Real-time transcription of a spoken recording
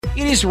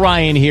It is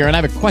Ryan here, and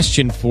I have a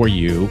question for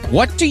you.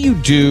 What do you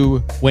do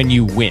when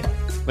you win?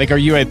 Like, are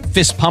you a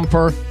fist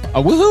pumper,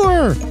 a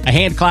woohooer, a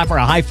hand clapper,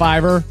 a high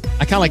fiver?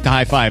 I kind of like the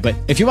high five, but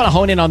if you want to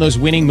hone in on those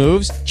winning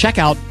moves, check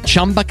out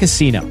Chumba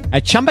Casino.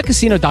 At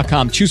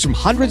ChumbaCasino.com, choose from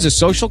hundreds of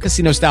social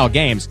casino-style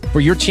games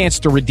for your chance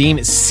to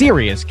redeem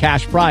serious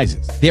cash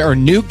prizes. There are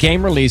new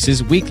game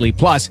releases weekly,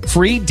 plus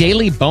free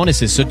daily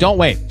bonuses. So don't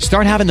wait.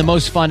 Start having the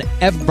most fun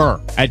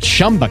ever at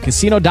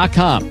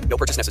ChumbaCasino.com. No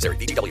purchase necessary.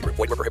 VGW Group.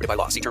 Void where prohibited by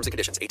law. See terms and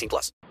conditions.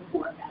 18+.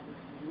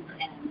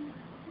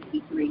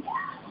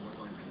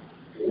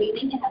 We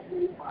need to have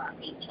room for our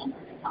patients to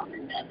come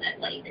and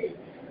visit later.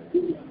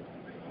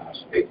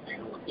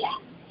 Yeah,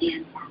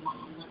 and our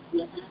mom lives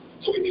with us.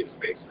 So we need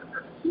space for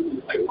her.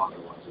 Like longer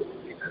ones.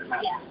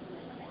 Yeah.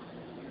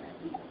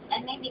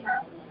 And maybe her.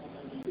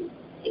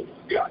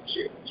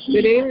 Gotcha.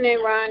 Good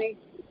evening, Ronnie.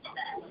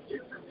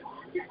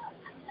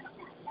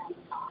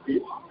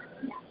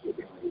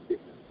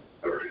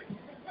 All right.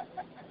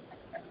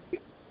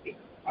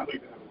 I'd like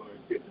to have a lot of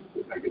kids.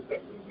 I guess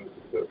that's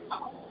what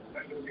I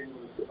know they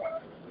will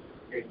survive.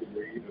 Can't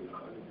read and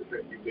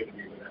 100%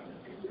 humidity without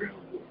being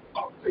ground.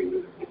 I'll say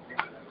this.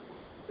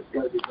 It's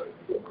got to be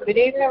like. Good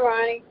evening,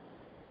 Ronnie.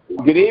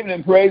 Good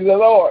evening, praise the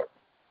Lord.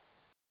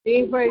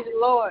 Praise the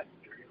Lord.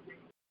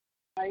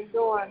 How you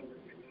doing?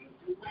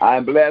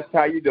 I'm blessed.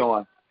 How you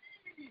doing?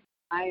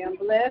 I am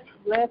blessed.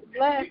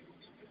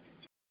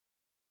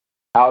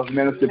 How's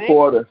Minister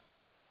Porter?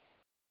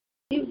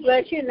 She's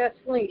blessed. She in that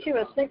sleep. She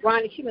was asleep,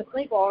 Ronnie. She been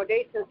asleep all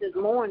day since this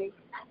morning.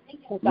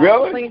 Since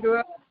Really? I cleaned her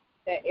up.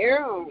 The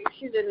air on.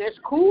 She's in there. It's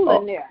cool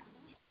in there.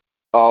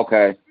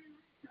 Okay.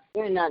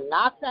 And I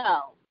knocked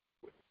out.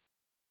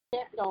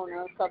 Checked on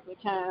her a couple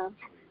of times.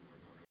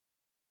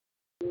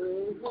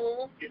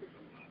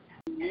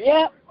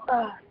 Yep.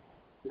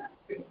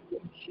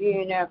 She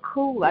in there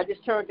cool. I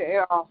just turned the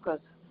air off because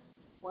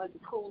I wanted to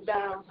cool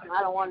down.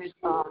 I don't want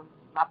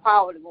my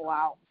power to go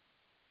out.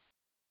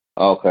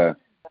 Okay.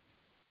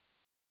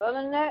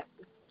 Other than that,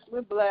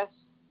 we're blessed.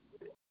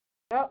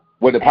 Yep.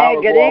 Will the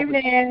power good go off?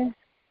 evening.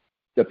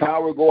 The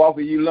power go off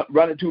if you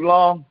running too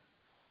long?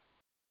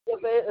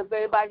 If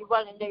everybody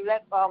running their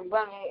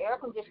air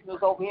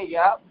conditioners over here,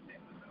 yep.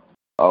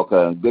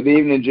 Okay. Good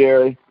evening,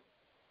 Jerry.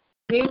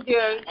 Hey,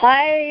 Jerry.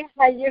 Hi,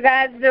 how you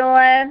guys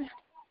doing?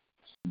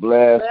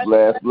 Blessed.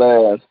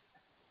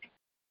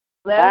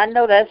 I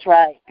know that's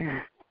right.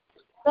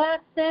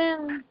 Blessed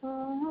and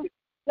come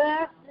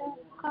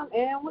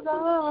and we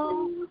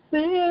go.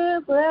 Be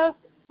blessed.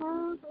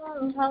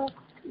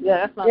 Yeah,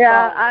 that's my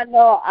song. I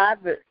know.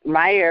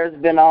 My ear's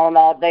been on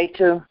all day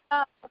too.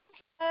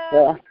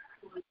 So.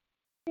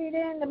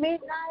 In the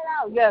midnight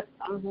hour. Yes.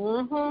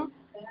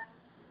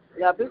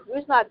 Yeah, but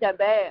it's not that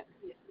bad.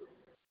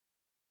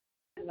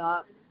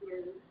 Not.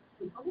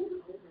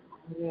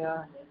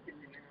 Yeah.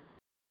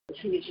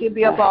 She'll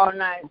be up all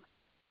night.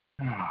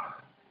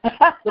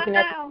 Looking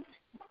at.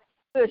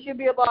 She'll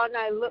be up all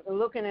night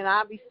looking, and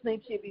I'll be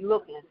asleep. She'll be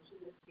looking.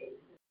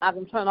 I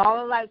can turn all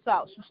the lights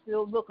out. She's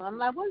still looking. I'm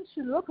like, what is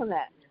she looking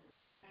at?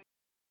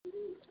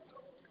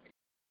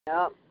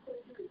 Yep.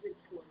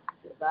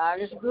 God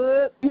is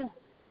good.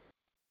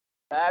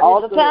 God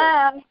all is the good.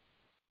 time.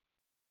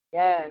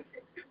 Yes.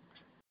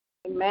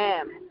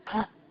 Amen.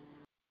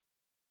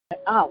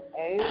 Oh,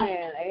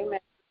 amen.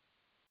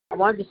 I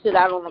wanted to sit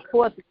out on the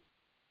porch.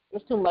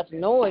 There's too much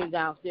noise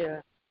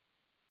downstairs.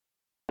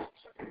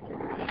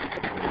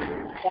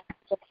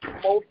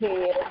 Moped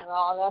and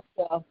all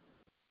that stuff.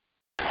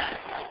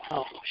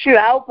 Shoot,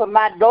 I opened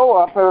my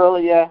door up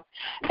earlier,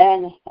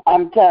 and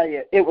I'm telling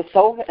you, it was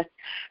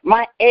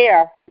my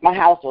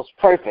house was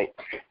perfect.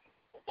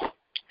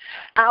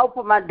 I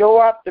opened my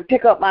door up to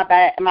pick up my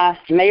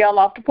mail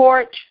off the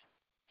porch.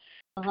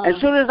 As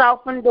soon as I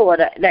opened the door,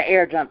 the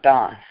air jumped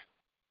on.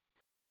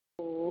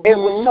 It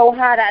was so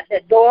hot out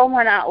that door.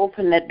 When I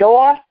opened the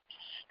door,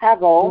 I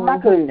go, oh, my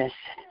goodness.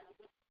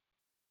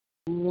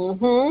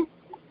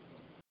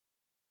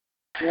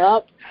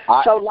 Yep.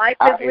 So life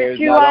is with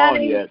you,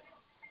 Annie?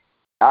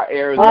 Our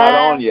air is not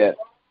on yet.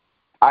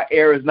 Our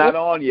air is not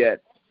on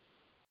yet.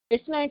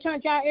 It's not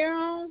turned your air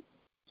on?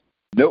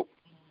 Nope.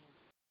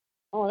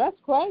 Oh, that's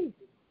crazy.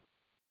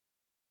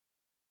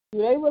 Do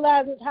they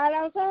realize it's hot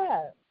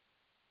outside?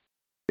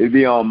 It'll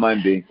be on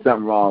Monday.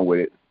 Something wrong with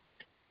it.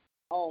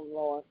 Oh,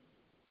 Lord.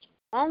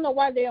 I don't know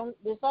why they don't.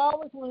 It's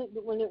always when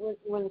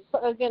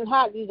it's getting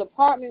hot. These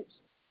apartments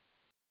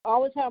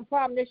always have a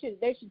problem. They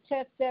should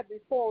test that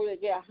before they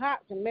get hot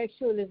to make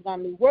sure it's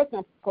gonna be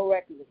working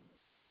correctly.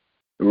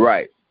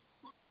 Right.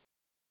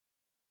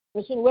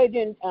 They shouldn't wait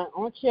then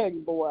on charity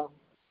boy.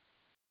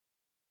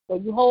 So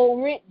you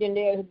hold rent, then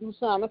they'll do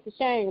something. It's a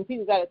shame.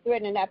 People got to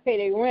threaten not pay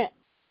their rent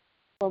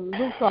from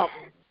do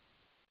something.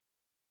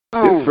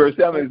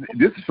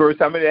 This is the first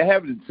time it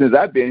happened since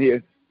I've been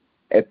here.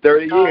 At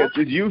 30 years,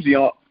 it's usually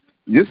on.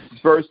 This is the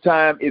first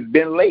time it's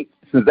been late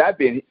since I've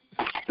been here.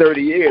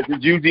 30 years.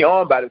 It's usually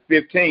on by the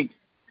 15th.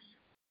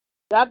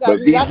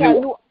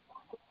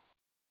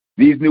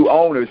 These new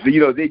owners,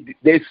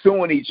 they're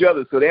suing each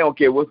other, so they don't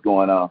care what's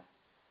going on.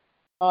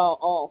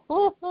 Oh.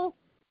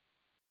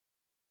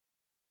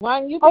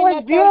 Ryan, you Oh, been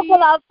it's there 30 beautiful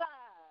years? outside.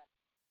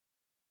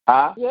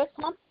 Huh? Yes,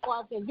 comfortable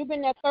out there. You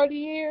been there 30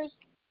 years?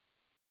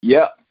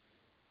 Yep.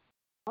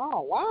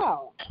 Oh,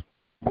 wow.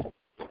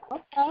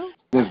 Okay.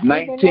 Since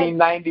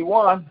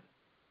 1991.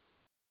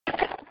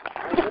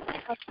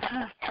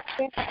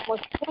 For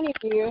 20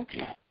 years.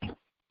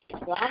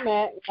 Where I'm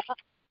at.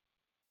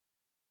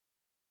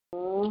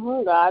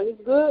 God is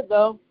good,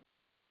 though.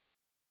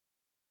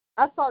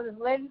 I saw this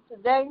lady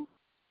today.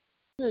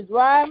 She was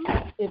driving.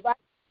 If I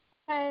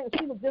came,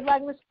 she was just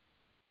like Miss.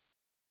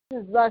 She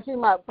was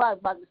probably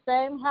about the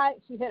same height.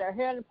 She had her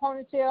hair in a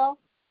ponytail.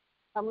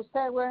 I was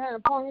standing with her hair in a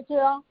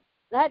ponytail.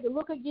 And I had to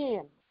look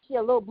again. She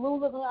had a little blue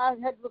looking. I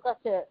had to look. I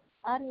said,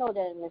 I know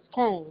that is Miss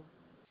Kane.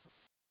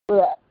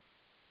 But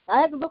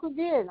I had to look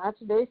again. I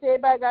said, they said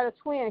everybody got a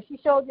twin. She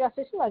showed you. I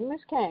said, she's like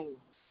Miss Kane.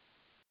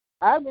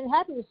 I've been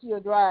happy to see her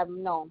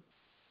driving. No.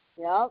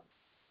 Yep.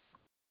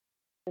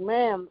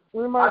 Man, I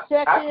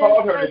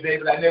called her today,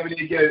 but I never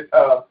did get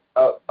a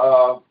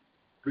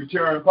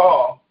return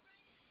call.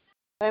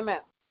 Amen.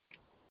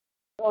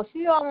 So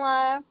she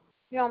online.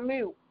 She on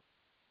mute.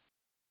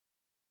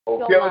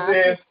 Oh, Phyllis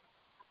is?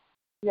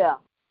 Yeah.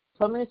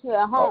 So many she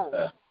at home.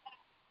 Okay.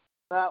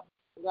 Well,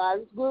 God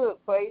is good.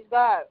 Praise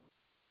God.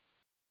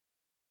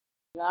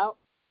 Yep.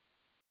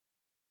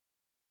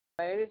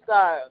 Praise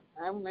God.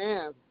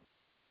 Amen.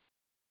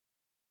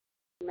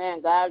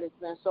 Man, God has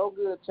been so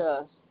good to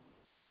us.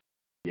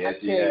 Yes,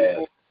 he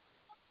has.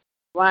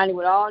 Ronnie,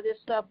 with all this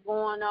stuff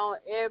going on,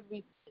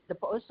 there's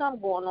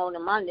something going on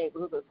in my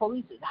neighborhood. The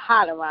police is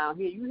hot around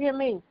here. You hear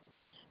me?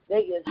 They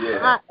is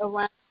hot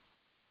around.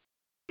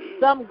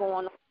 Something going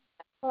on in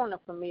the corner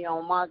for me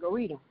on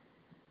Margarita.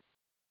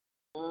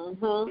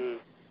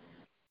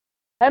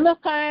 Hey, Miss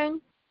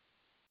Kane.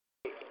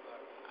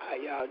 How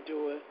y'all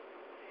doing?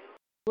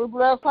 We're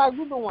blessed. How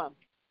you doing?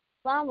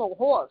 Sound like a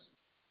horse.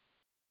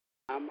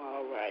 I'm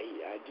all right.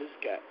 I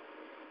just got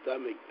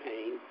stomach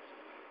pain.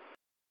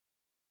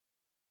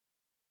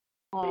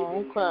 Oh,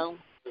 okay.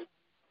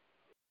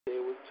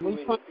 There was too many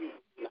people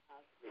in the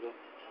hospital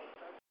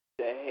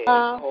that had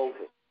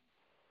COVID.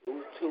 There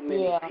was too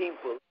many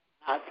people in the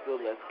hospital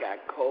that got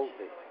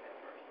COVID.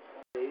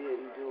 They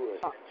didn't do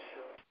it.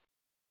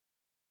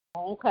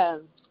 Okay.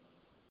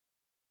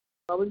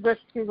 So we just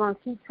keep going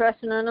to keep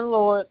trusting in the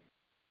Lord.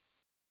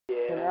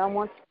 Yeah. And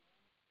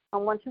I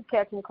want you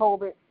catching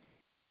COVID.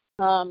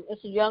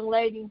 It's a young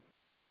lady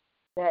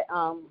that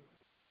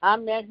I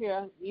met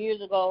her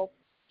years ago,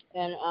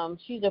 and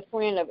she's a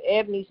friend of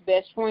Ebony's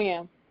best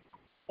friend,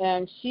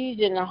 and she's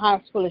in the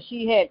hospital.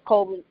 She had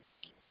COVID,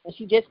 and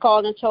she just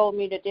called and told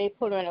me that they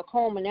put her in a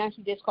coma. Now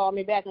she just called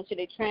me back and said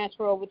they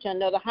transfer over to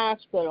another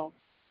hospital.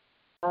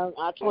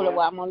 I told her,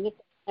 well, I'm going to look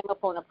her name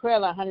up on the prayer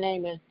line. Her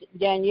name is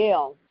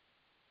Danielle.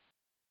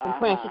 I'm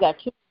praying she got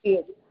 2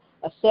 kids,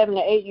 a 7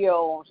 to 8 year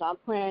old. So I'm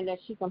praying that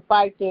she can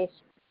fight this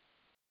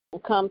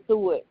and come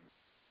through it.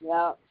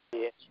 Yeah.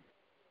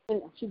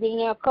 She's been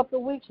there a couple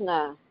of weeks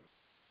now.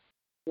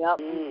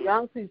 Yep.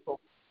 Young people.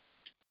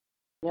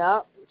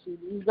 Yep.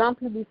 These young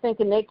people be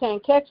thinking they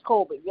can't catch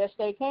COVID. Yes,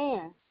 they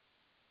can.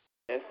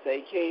 Yes,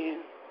 they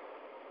can.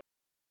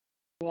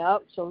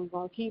 Yep. So we're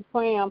going to keep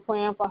praying. I'm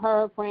praying for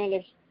her, praying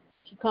that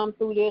she come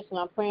through this, and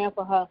I'm praying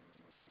for her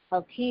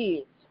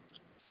kids.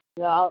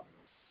 Yep.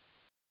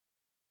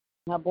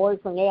 My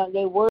boyfriend,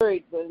 they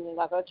worried, but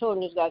like I told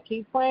them, just got to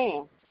keep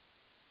praying.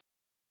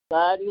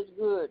 God is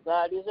good.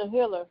 God is a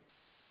healer.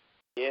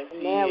 Yes,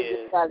 and he now is. We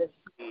just got to,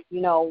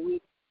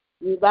 we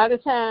a lot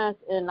of times,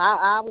 and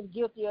I was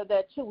guilty of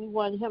that too. We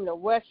wanted him to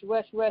rush,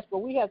 but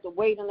we have to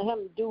wait on him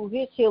to do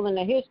his healing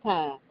at his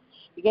time.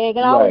 It can't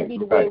always be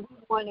the way we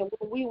want it,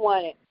 when we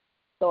want it.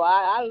 So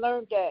I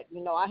learned that,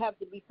 I have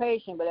to be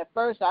patient. But at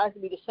first I used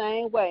to be the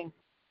same way,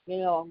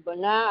 But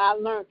now I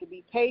learned to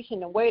be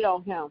patient and wait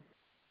on him.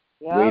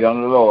 Yep. Wait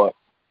on the Lord.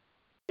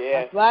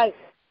 Yeah. That's right.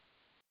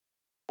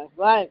 That's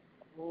right.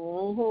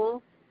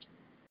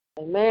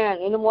 Amen.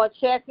 Any more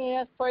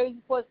check-ins? Praise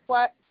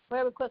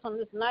requests on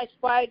this nice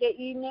Friday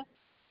evening.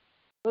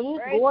 Praise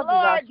the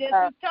Lord. This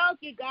is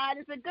Toki. God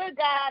is a good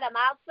God. I'm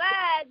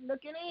outside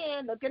looking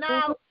in, looking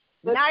out.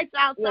 Nice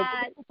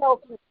outside.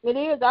 It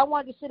is. I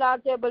wanted to sit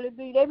out there, but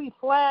they be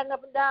flying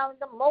up and down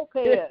the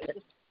mopeds.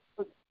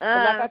 Like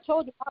I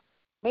told you,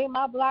 maybe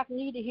my block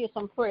need to hear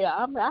some prayer.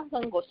 I'm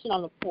going to go sit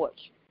on the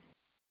porch.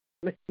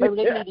 Maybe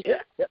they need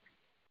to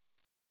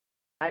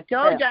I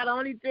told y'all the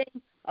only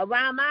thing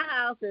around my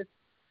house is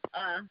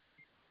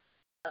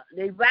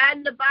they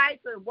riding the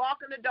bikes and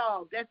walking the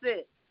dog. That's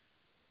it.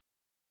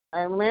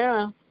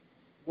 Amen.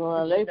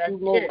 Well, they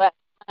move back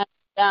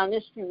down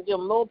this street with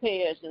them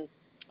mopeds and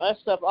that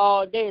stuff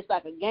all day. It's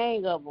like a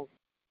gang of them.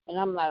 And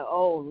I'm like,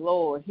 oh,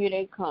 Lord, here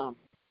they come.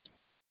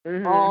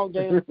 All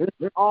day,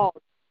 all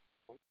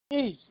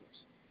day. Jesus.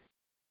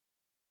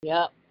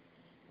 Yep.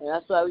 And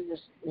that's why we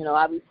just,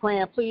 I be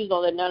praying, please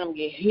don't let none of them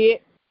get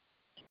hit.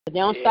 But they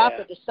don't stop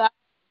at the side.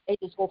 They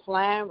just go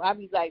flying. I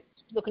be like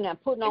looking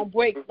at putting on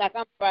brakes like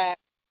I'm driving.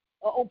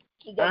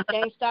 They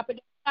ain't stop at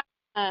the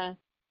side.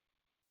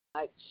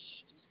 Like,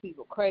 these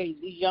people crazy.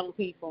 These young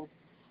people.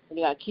 And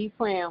you got to keep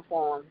praying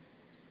for them.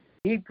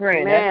 Keep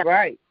praying. Amen. That's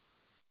right.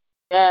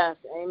 Yes,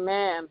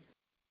 amen.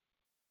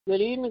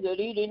 Good evening.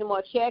 Any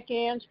more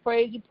check-ins,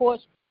 praise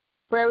reports,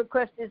 prayer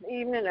requests this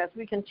evening? As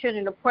we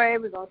continue to pray,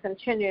 we're going to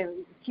continue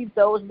to keep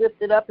those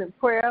lifted up in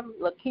prayer.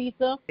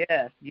 Lakeitha.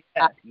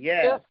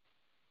 Yes.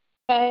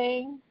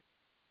 Payne.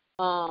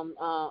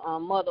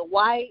 Mother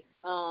White.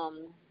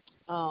 Young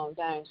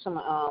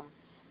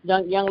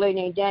lady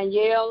named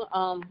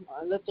Danielle.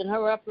 Lifting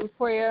her up in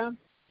prayer.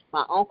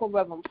 My uncle,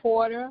 Reverend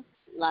Porter.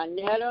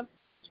 Lynetta.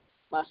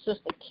 My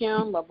sister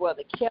Kim. My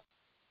brother Kevin.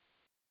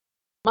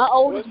 My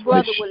oldest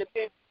brother would have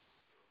been.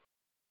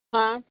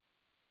 Huh?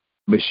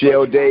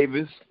 Michelle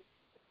Davis.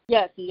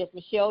 Yes,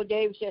 Michelle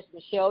Davis. Yes,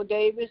 Michelle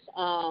Davis.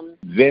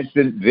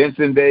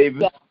 Vincent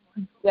Davis.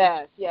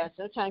 Yes.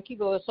 I'm trying to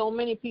keep it with so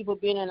many people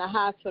being in the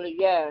hospital.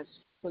 Yes,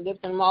 we're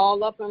lifting them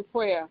all up in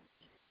prayer.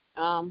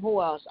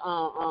 Who else?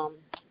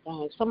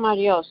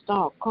 Somebody else.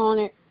 Doggone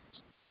it.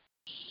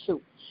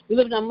 Shoot. We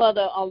lifting up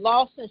Mother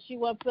Lawson. She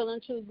wasn't feeling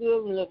too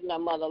good. We lifting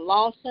up Mother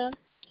Lawson.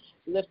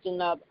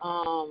 Lifting up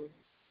all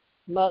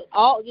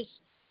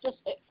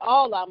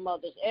our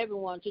mothers,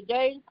 everyone.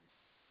 Today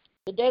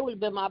would have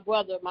been my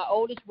brother, my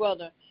oldest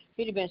brother.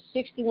 He'd have been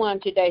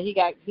 61 today. He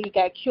got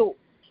killed.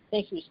 I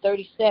think he was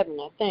 37.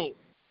 I think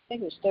he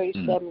was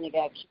 37. He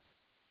got killed.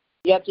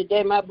 Yep.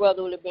 Today my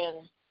brother would have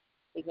been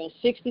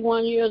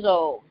 61 years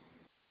old.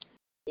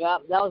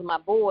 Yep. That was my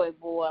boy.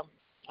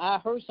 I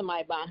heard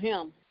somebody about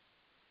him.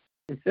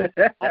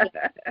 I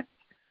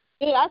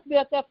be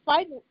out there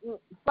fighting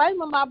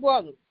with my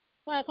brother.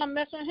 When I come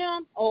mess with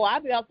him, I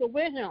be out there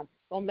with him.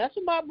 Don't mess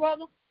with my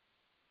brother.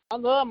 I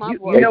love my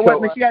brother. You know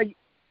what, Michelle?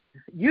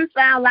 You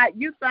sound like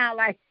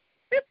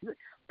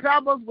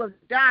troubles with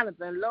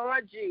Jonathan,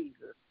 Lord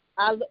Jesus.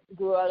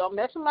 Girl, don't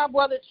mess with my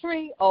brother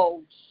Tree.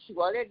 Don't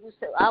mess with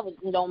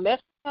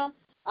him.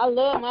 I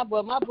love my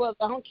brother. My brother,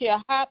 I don't care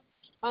how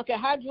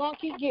drunk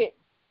he get.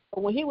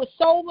 But when he was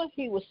sober,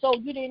 you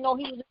didn't know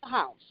he was in the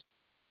house.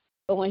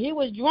 But when he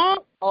was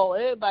drunk,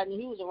 everybody knew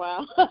he was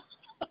around.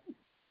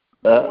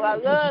 I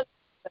love.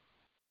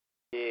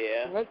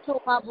 Yeah. They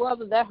killed my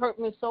brother. That hurt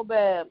me so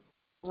bad.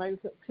 They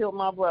killed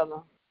my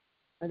brother.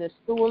 And they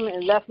threw him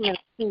and left him in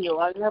the field.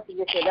 I'll never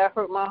forget that. That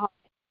hurt my heart.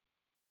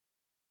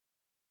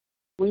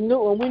 We knew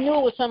it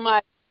was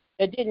somebody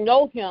that didn't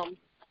know him,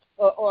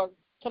 or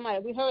somebody.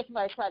 We heard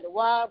somebody tried to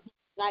rob him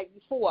the night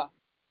before,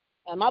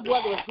 and my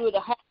brother was good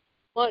to have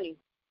money.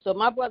 So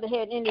my brother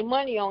had any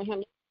money on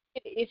him.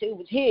 It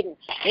was hidden.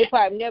 They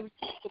probably never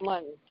took the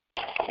money.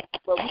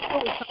 But we knew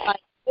it was somebody.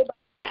 Everybody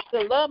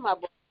still love my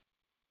brother.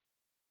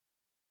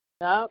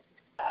 Yep.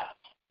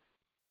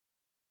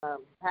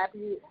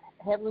 Happy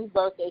heavenly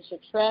birthday to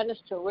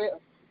Trandis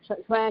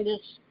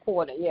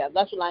Porter. Yeah,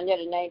 that's what I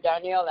named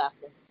Darnell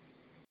after.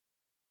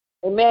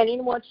 Amen.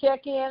 Any more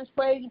check-ins,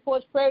 praise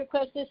reports, prayer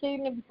requests this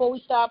evening before we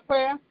start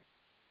prayer?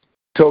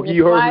 Toki,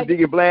 you heard from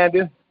Deacon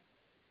Blandon?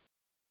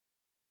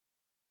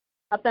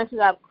 I think he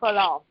got cut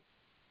off.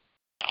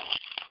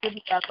 Put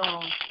it back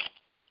on.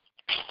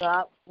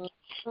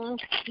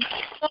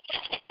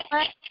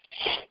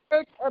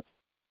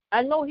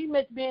 I know he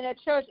missed being at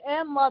church,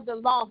 and Mother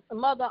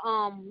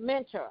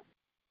Mentor.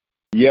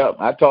 Yep,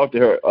 I talked to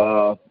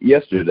her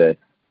yesterday.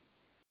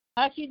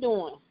 How's she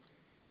doing?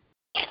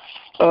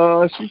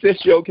 She said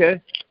she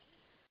okay.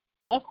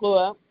 That's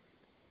good.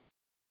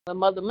 The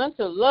Mother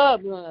Mentor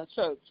loved being at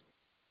church.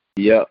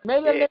 Yep.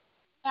 Maybe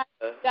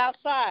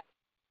outside.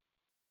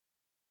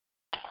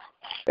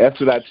 That's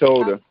what I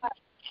told her.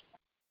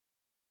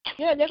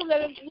 Yeah, they can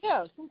let her.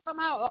 Yeah, she come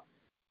out.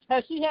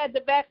 Has she had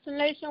the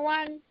vaccination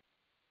one?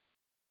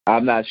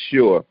 I'm not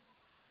sure,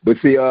 but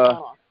see,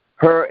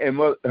 her and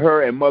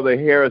Mother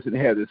Harrison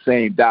have the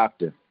same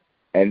doctor,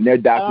 and their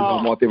doctors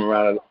don't want them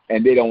around,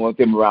 and they don't want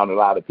them around a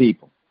lot of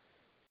people.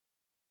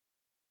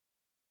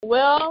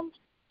 Well.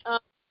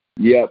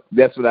 Yep,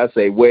 that's what I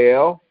say.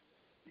 Well.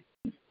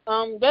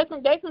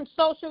 They can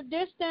social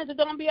distance. They're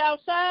gonna be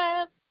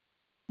outside.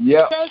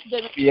 Yep.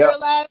 Yep.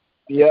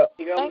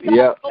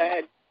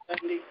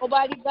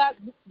 Nobody got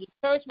the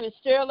church been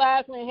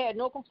sterilized. We had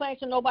no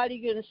complaints of nobody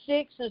getting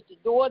sick since the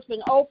door's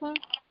been open.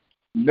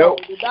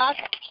 Nope. So the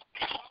doctor,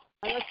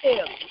 like I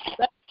said,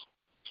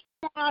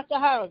 come out the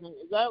house.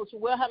 She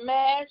wear her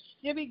mask.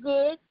 She'll be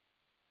good.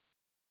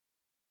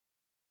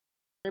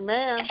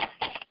 Amen.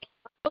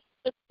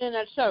 In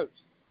that church.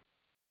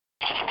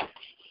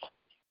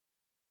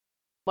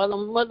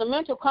 Mother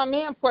Mentor come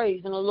in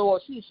praising the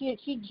Lord. She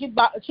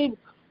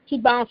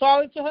bounced all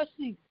the way to her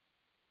seat.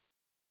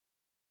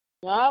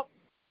 Yep.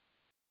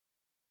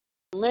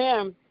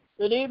 Man,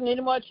 good evening.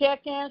 Any more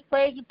check-ins,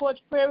 praise reports,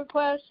 prayer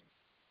requests?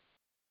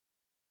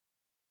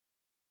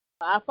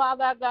 Our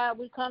Father, our God,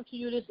 we come to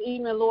you this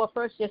evening, Lord,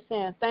 first just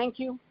saying thank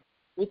you.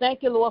 We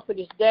thank you, Lord, for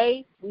this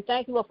day. We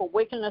thank you, Lord, for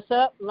waking us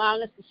up,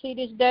 allowing us to see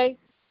this day.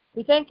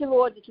 We thank you,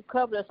 Lord, that you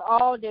covered us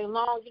all day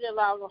long. You didn't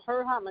allow no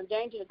hurt, harm, and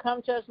danger to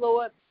come to us,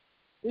 Lord.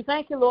 We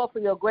thank you, Lord, for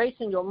your grace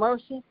and your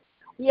mercy.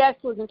 We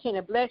ask you to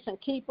continue to bless and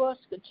keep us,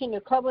 continue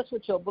to cover us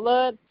with your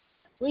blood.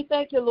 We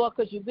thank you, Lord,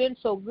 because you've been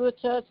so good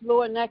to us,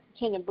 Lord, and I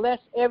continue to bless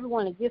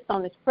everyone that gets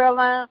on this prayer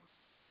line.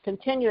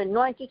 Continue to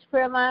anoint this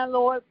prayer line,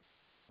 Lord.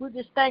 We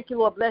just thank you,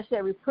 Lord. Bless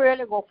every prayer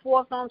that go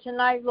forth on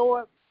tonight,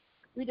 Lord.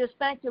 We just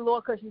thank you,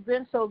 Lord, because you've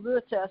been so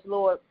good to us,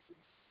 Lord.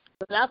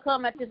 But I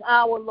come at this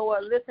hour,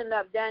 Lord, lifting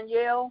up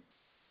Danielle.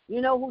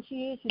 You know who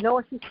she is. You know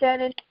what she's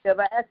standing. If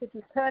I ask you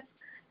to touch,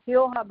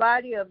 heal her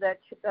body of that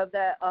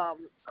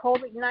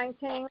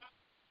COVID-19.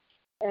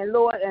 And,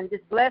 Lord, and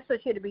just bless her.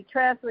 She to be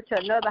transferred to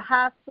another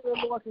hospital,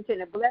 Lord.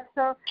 Continue to bless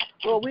her.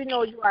 Lord, we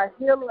know you are a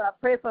healer. I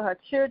pray for her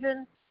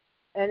children.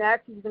 And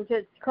ask you to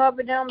just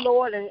cover them,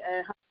 Lord, and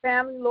her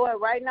family, Lord,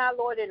 right now,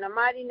 Lord, in the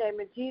mighty name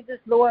of Jesus,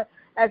 Lord,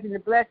 as in the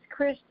blessed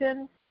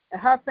Christian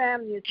and her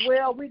family as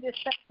well. We just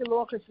thank you,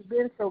 Lord, because you've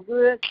been so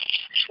good.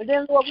 And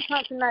then, Lord, we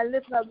come tonight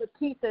lifting up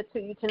Lakeitha to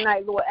you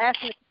tonight, Lord,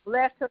 asking you to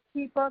bless her,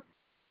 keep her,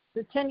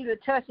 continue to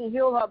touch and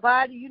heal her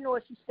body. You know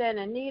what she's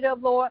standing in need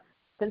of, Lord.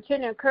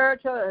 Continue to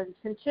encourage her and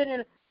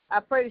continue, I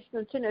pray that she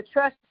continue to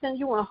trust in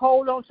you and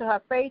hold on to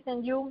her faith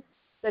in you,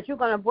 that you're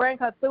going to bring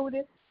her through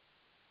this.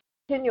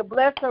 Continue to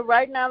bless her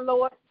right now,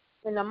 Lord,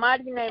 in the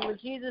mighty name of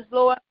Jesus,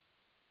 Lord.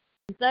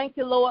 Thank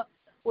you, Lord,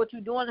 what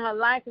you're doing in her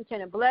life.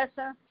 Continue to bless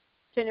her.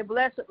 Continue to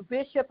bless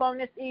Bishop on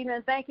this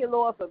evening. Thank you,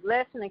 Lord, for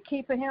blessing and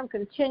keeping him.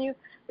 Continue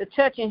to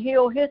touch and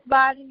heal his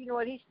body. You know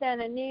what he's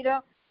standing in need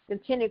of.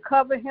 Continue to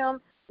cover him.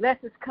 Bless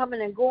his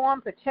coming and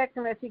going. Protect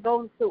him as he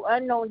goes through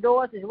unknown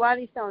doors. As while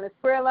he's on his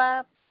prayer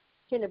line.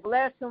 Continue to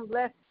bless him.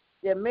 Bless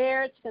their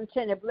marriage.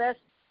 Continue to bless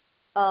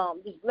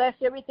just bless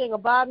everything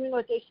about me,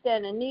 what they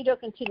stand in need of.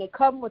 Continue to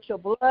cover with your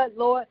blood,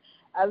 Lord.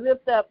 I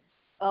lift up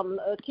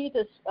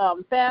Keitha's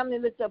family,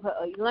 lift up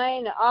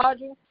Elaine and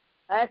Audrey.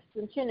 I ask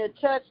you to continue to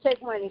touch, take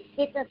away any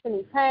sickness,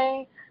 any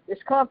pain,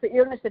 discomfort,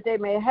 illness that they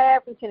may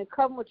have. Continue to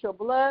cover with your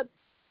blood.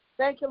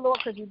 Thank you, Lord,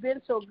 because you've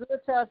been so good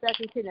to us. I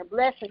continue to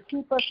bless and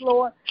keep us,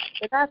 Lord.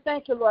 And I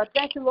thank you, Lord.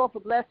 Thank you, Lord, for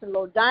blessing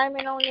Lord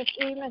Diamond on this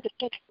evening.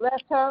 Continue to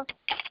bless her.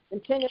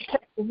 Continue to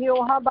touch and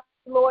heal her body,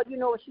 Lord. You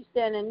know what she's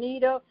standing in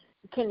need of.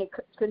 Continue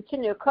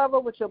to cover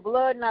with your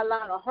blood and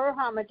allow her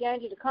harm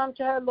danger to come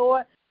to her,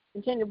 Lord.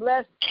 Continue to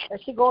bless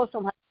as she goes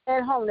from her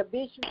dad home to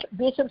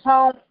Bishop's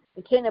home.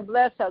 Continue to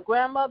bless her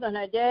grandmother and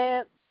her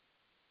dad.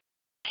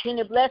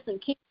 Continue to bless and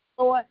keep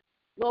her, Lord.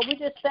 Lord, we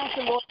just thank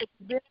you, Lord, that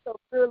you've been so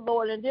good,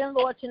 Lord. And then,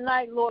 Lord,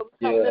 tonight, Lord,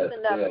 we come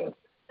lifting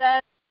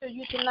up to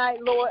you tonight,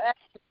 Lord,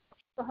 asking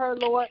for her,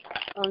 Lord,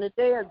 on the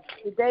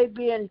day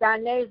being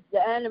Diana's,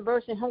 the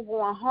anniversary, him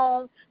going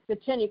home.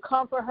 Continue to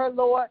comfort her,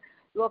 Lord.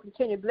 Lord,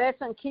 continue to bless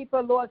and keep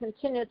her, Lord.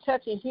 Continue to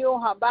touch and heal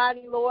her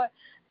body, Lord.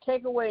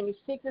 Take away any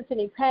sickness,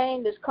 any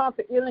pain,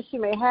 discomfort, illness she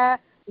may have.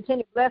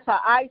 Continue to bless her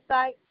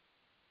eyesight.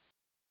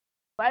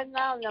 Right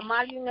now, in the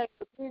mighty name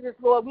of Jesus,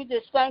 Lord, we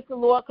just thank you,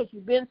 Lord, because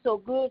you've been so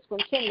good.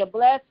 Continue to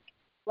bless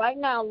right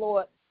now,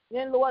 Lord.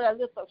 Then, Lord, I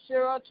lift up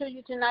Cheryl to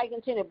you tonight.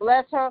 Continue to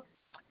bless her.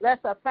 Bless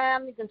her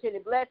family. Continue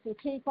to bless and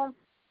keep them.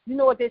 You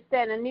know what they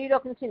stand in need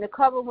of. Continue to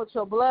cover them with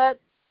your blood.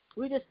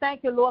 We just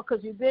thank you, Lord,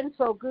 because you've been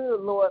so good,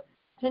 Lord.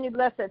 Continue to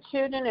bless our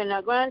children and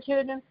our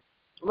grandchildren.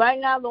 Right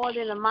now, Lord,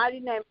 in the mighty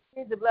name of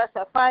Jesus, bless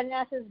our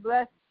finances,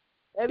 bless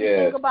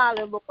everything about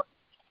it, Lord.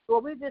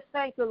 Lord, we just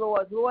thank you,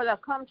 Lord. Lord, I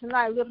come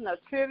tonight lifting up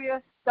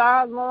Trivia,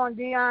 Star, Lauren,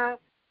 Dion.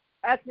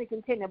 Ask me to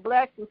continue to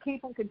bless and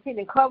keep them,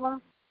 continue to cover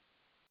them.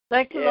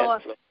 Thank you,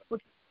 Lord.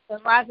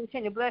 I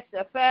continue to bless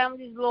their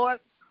families, Lord.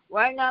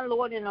 Right now,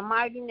 Lord, in the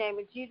mighty name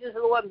of Jesus,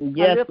 Lord,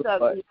 I lift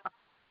up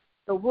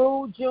the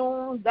Rue,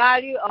 June,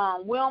 Dottie,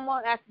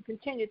 Wilma, ask you to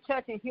continue to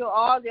touch and heal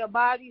all their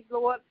bodies,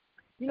 Lord.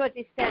 You know what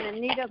they stand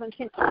in need of.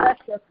 Continue to bless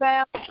their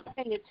families,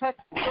 continue to touch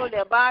and heal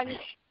their bodies,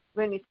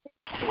 bring the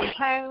sickness and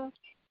pain,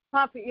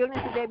 comfort, illness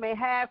that they may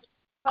have,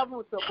 cover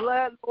with your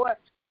blood, Lord.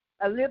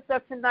 I lift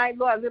up tonight,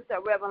 Lord. I lift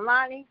up Reverend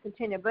Lonnie.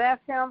 Continue to bless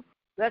him.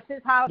 Bless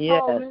his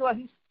household. You know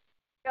he's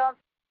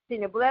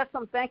continue to bless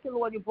him. Thank you,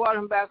 Lord. You brought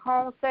him back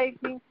home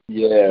safely.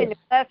 Continue to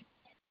bless him.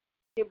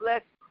 Continue to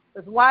bless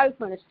his wife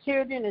and his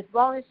children, his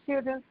bonus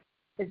children,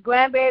 his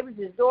grandbabies,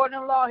 his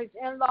daughter-in-law, his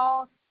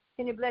in-laws.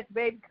 Continue to bless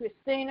baby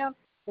Christina.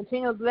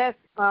 Continue to bless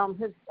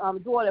his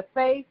daughter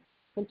Faith.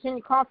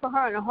 Continue to comfort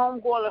her and the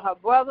home girl of her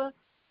brother.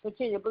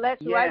 Continue to bless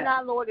her right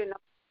now, Lord, in the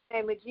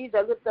name of Jesus.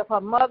 I lift up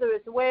her mother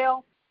as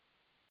well.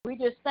 We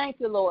just thank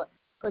you, Lord,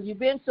 because you've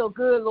been so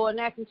good, Lord, and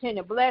that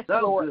continue to bless,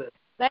 Lord. Good.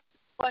 Thank you,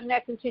 Lord, and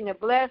that continue to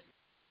bless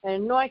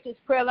and anoint this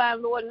prayer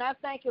line, Lord. And I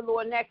thank you,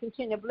 Lord, and that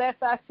continue to bless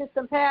our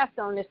sister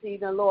pastor on this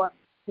evening, Lord.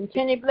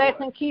 Continue to bless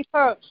and keep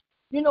her.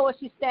 You know what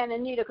she's standing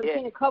in need of.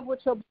 Continue to cover with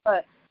your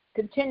blood.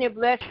 Continue to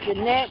bless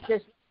Jeanette,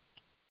 just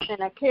and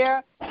her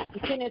care.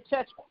 Continue to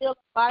touch the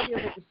body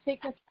of the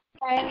sickness,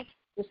 pain,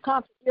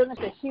 discomfort, illness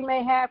that she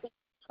may have.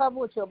 Cover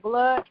with your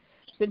blood.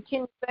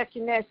 Continue to bless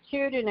Jeanette's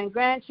children and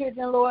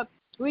grandchildren, Lord.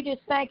 We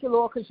just thank you,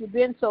 Lord, because you've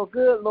been so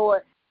good,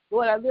 Lord.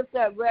 Lord, I lift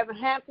up Reverend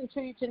Hampton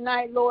to you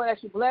tonight, Lord, as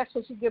you bless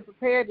her. She get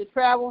prepared to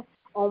travel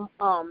on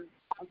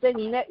I think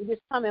this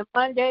coming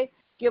Monday.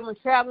 Give them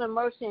traveling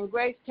mercy and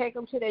grace. Take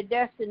them to their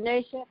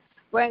destination.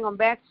 Bring them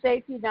back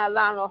safely. Not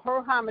allowing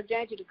her harm or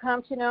danger to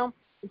come to them.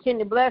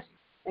 Continue to bless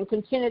and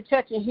continue to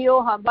touch and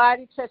heal her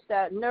body. Touch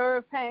that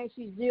nerve pain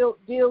she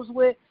deals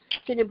with.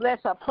 Continue to bless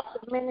her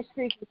public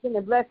ministry. Continue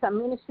to bless her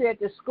ministry at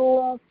the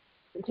school.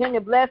 Continue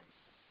to bless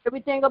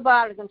everything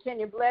about it.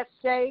 Continue to bless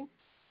Shay.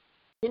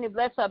 Continue to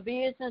bless her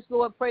business,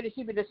 Lord. Pray that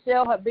she be to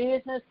sell her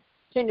business.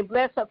 Continue to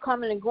bless her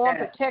coming and going.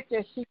 Protect her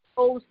as she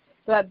goes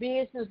to her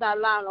business, not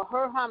allowing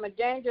her harm or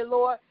danger,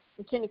 Lord.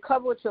 Continue to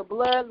cover with your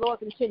blood, Lord.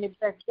 Continue to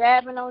bless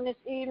Gavin on this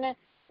evening.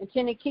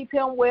 Continue to keep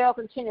him well.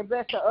 Continue to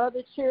bless her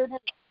other children,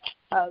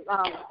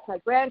 her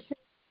grandchildren.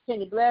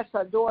 Continue to bless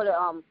her daughter,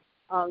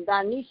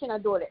 Dinesha, her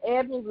daughter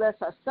Ebony. Bless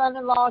her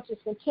son-in-law.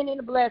 Just continue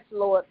to bless,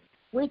 Lord.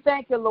 We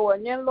thank you, Lord.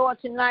 And then, Lord,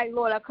 tonight,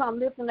 Lord, I come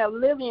lifting up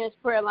Lillian's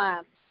prayer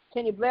line.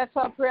 Continue to bless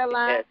her prayer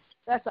line.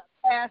 Bless her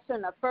pastor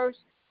and her first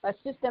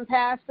assistant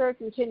pastor.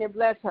 Continue to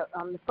bless her,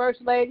 the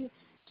first lady.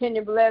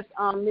 Continue to bless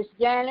Miss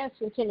Janice.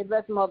 Continue to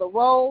bless Mother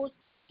Rose.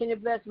 Continue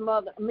to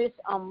bless Miss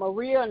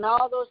Maria and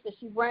all those that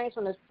she brings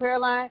from this prayer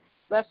line.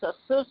 Bless her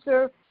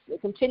sister.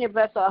 Continue to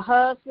bless her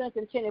husband.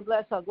 Continue to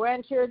bless her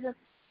grandchildren.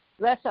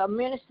 Bless her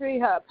ministry,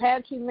 her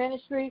pantry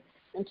ministry.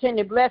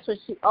 Continue to bless her,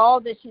 all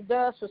that she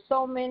does for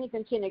so many.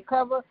 Continue to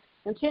cover.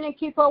 Continue to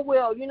keep her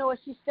well. You know what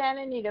she's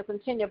standing in need of.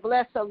 Continue to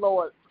bless her,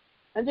 Lord.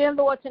 And then,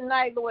 Lord,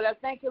 tonight, Lord, I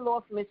thank you,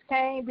 Lord, for Miss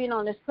Kane being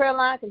on this prayer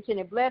line.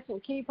 Continue to bless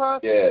and keep her.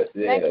 Yes,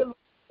 yes. Thank you, Lord,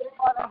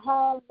 for her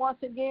home once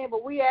again.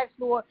 But we ask,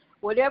 Lord,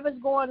 whatever's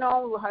going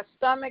on with her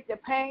stomach, the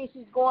pain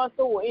she's going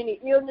through, or any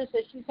illness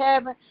that she's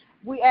having,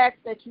 we ask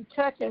that you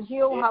touch and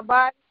heal her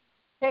body.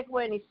 Take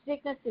away any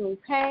sickness, any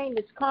pain,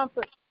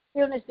 discomfort,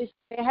 illness that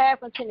she may have.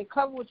 Continue to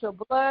cover with your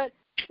blood.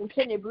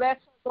 Continue to bless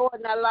her, Lord,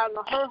 not allowing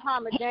her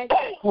harm or danger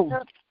in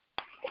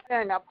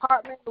an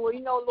apartment. Lord,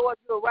 you know, Lord,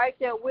 you're right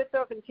there with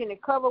her. Continue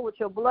to cover with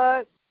your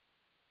blood.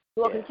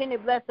 Lord, continue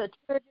to bless her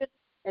children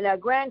and her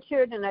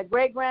grandchildren and her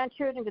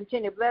great-grandchildren.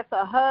 Continue to bless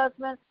her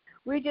husband.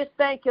 We just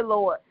thank you,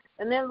 Lord.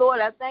 And then, Lord,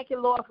 I thank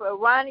you, Lord, for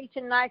Ronnie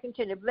tonight.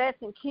 Continue to bless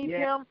and keep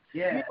him.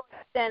 You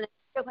stand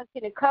and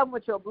continue to cover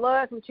with your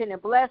blood. Continue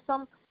to bless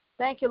him.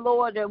 Thank you,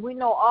 Lord, that we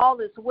know all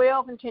is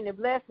well. Continue to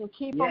bless and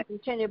keep him.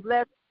 Continue to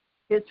bless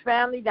his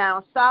family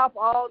down south,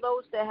 all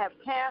those that have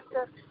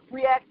cancer.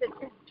 We ask that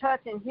you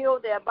touch and heal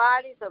their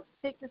bodies of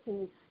sickness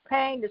and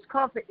pain,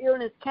 discomfort,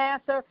 illness,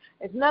 cancer.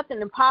 It's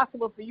nothing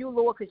impossible for you,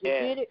 Lord, because you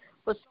did it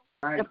for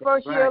the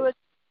first year of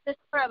this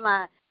prayer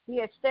line. He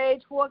had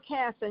stage 4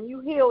 cancer, and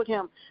you healed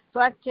him. So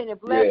I continue to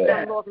bless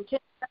them, Lord. Continue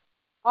to bless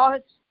all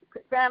his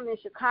family in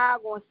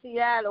Chicago and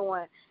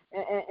Seattle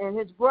and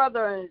his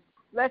brother, and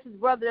bless his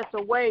brother that's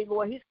away,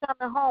 Lord. He's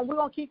coming home. We're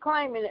going to keep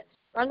claiming it.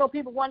 I know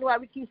people wonder why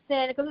we keep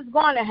saying it, because it's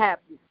going to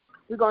happen.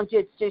 We're going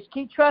to just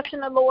keep trusting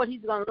the Lord.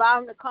 He's going to allow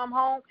him to come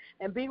home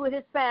and be with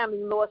his family,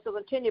 Lord. So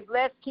continue to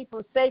bless, keep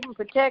him safe and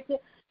protected.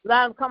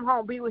 Allow him to come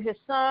home, be with his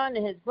son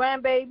and his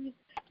grandbabies.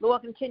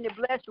 Lord, continue to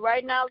bless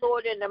right now,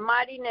 Lord, in the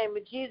mighty name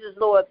of Jesus,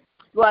 Lord.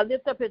 Lord, I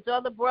lift up his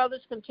other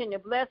brothers. Continue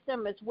to bless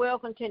them as well.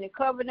 Continue to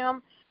cover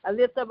them. I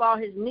lift up all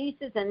his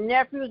nieces and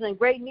nephews and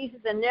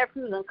great-nieces and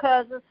nephews and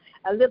cousins.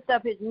 I lift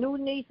up his new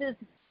nieces,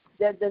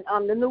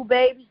 the new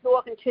babies,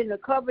 Lord. Continue to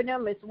cover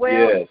them as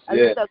well.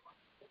 Lift up,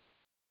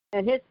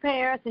 and his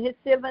parents and his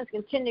siblings,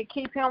 continue to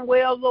keep him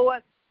well,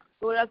 Lord.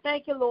 Lord, I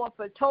thank you, Lord,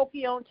 for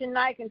Tokyo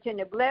tonight.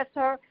 Continue to bless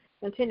her.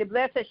 Continue to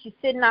bless her. She's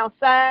sitting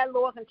outside,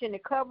 Lord. Continue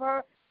to cover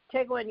her.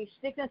 Take away any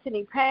sickness,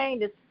 any pain,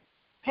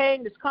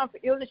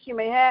 discomfort, illness she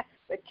may have.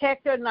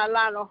 Protect her, not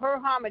allowing her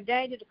harm or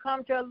danger to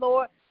come to her,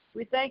 Lord.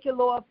 We thank you,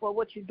 Lord, for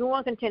what you're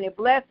doing. Continue to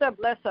bless her.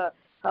 Bless her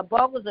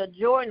buggles of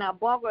joy and her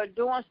bungle of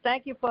endurance.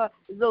 Thank you for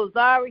little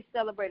Zari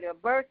celebrated her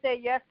birthday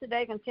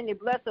yesterday. Continue to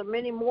bless her,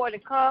 many more to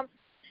come.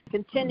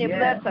 Continue to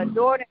bless her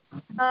daughter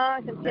and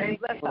son. Continue to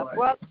bless her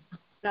brother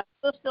and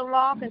her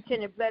sister-in-law.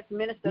 Continue to bless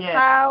Minister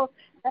Kyle.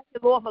 Thank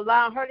you, Lord, for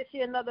allowing her to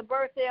see another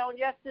birthday on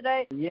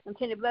yesterday.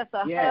 Continue to bless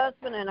her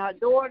husband and her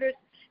daughters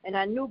and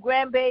her new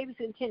grandbabies.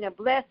 Continue to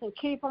bless and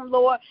keep them,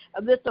 Lord. I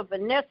lift up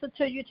Vanessa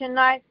to you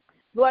tonight.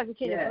 Lord,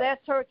 continue to bless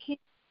her, keep,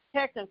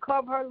 protect, and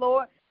cover her,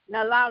 Lord, and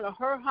allow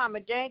her harm or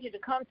danger to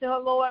come to her,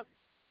 Lord.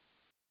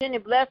 Continue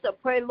to bless her.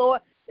 Pray,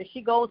 Lord, that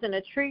she goes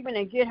into treatment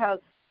and get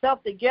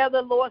herself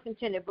together, Lord.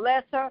 Continue to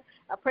bless her.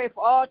 I pray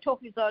for all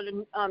Toki's other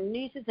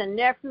nieces and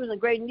nephews and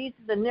great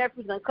nieces and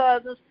nephews and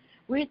cousins.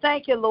 We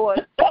thank you,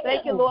 Lord.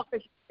 Thank you, Lord,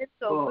 because you're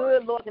so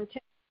good, Lord. Continue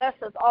to bless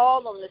us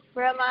all on this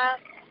prayer line.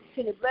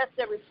 Continue to bless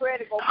every prayer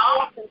to go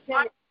forth.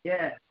 Continue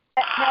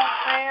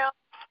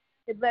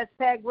to bless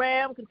Pat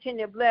Graham.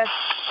 Continue to bless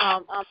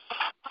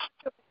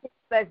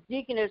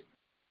Deaconess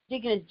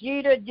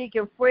Jeter,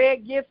 Deacon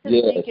Fred Gibson,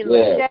 Deacon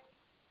Lachette.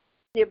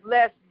 Continue to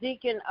bless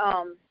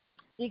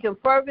Deacon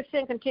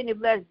Ferguson. Continue to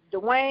bless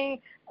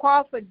Dwayne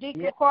Crawford,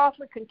 Deacon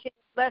Crawford. Continue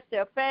to bless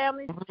their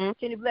families.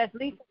 Continue to bless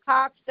Lisa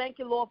Cox. Thank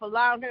you, Lord, for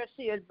allowing her to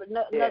see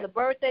another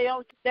birthday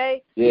on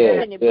today.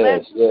 Continue to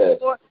bless us,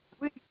 Lord.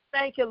 We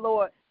thank you,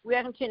 Lord. We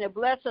continue to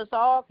bless us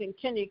all.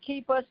 Continue to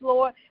keep us,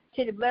 Lord.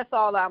 Continue to bless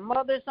all our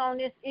mothers on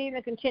this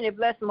evening. Continue to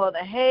bless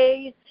Mother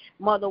Hayes,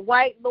 Mother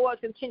White, Lord.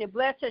 Continue to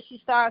bless her. She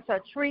starts her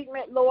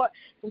treatment, Lord.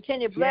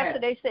 Continue to bless her.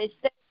 They say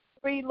stage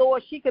 3,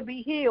 Lord, she could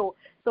be healed.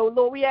 So,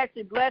 Lord, we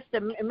actually bless the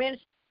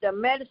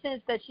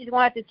medicines that she's going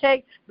to have to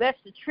take. Bless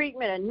the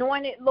treatment.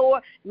 Anoint it,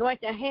 Lord.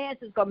 Anoint the hands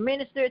that's going to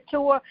minister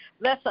to her.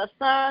 Bless her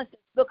sons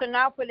looking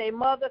out for their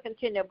mother.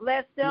 Continue to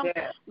bless them.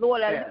 Yes.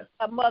 Lord, I lift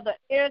up Mother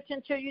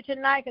Ayrton to you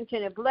tonight.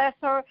 Continue to bless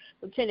her.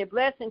 Continue to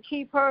bless and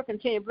keep her.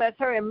 Continue to bless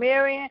her and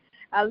Marion.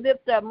 I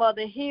lift up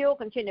Mother Hill.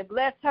 Continue to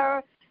bless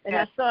her. And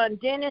her son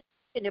Dennis.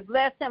 Continue to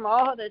bless them,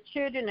 all her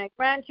children and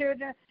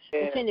grandchildren.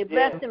 Continue to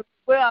bless them as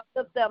well. I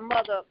lift up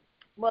Mother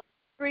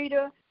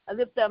Streeter. I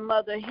lift up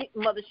Mother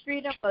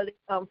Streeter, Mother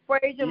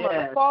Frazier,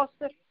 Mother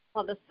Foster,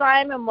 Mother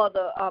Simon,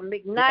 Mother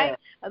McKnight.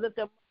 I lift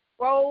up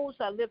Rose.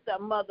 I lift up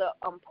Mother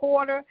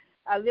Porter.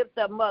 I lift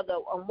up Mother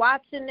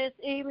Watson this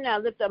evening. I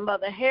lift up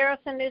Mother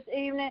Harrison this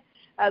evening.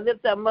 I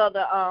lift up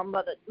Mother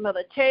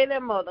Taylor,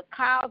 Mother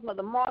Kyles,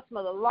 Mother Moss,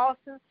 Mother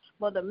Lawson,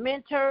 Mother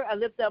Mentor. I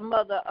lift up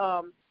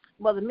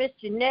Mother Miss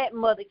Jeanette,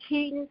 Mother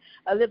Keaton.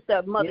 I lift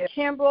up Mother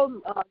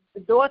Kimbrough,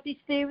 Dorothy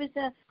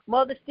Stevenson,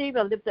 Mother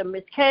Stephen. I lift up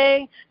Miss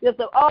Kay.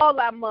 Lift up all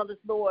our mothers,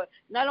 Lord.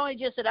 Not only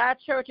just at our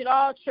church, at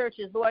all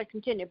churches, Lord.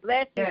 Continue to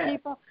bless and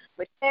keep them,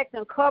 protect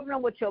and cover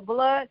them with your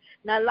blood.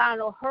 Not allow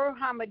no hurt,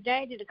 harm, or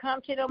danger to come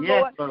to them,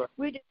 Lord.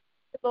 We just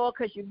Lord,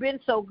 because you've been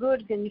so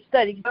good and you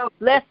study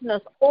blessing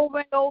us over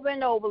and over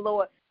and over,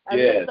 Lord. I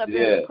lift up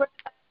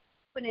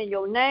in in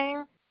your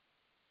name.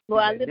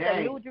 Lord, I lift up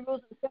New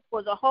Jerusalem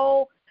as a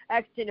whole.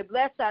 I continue to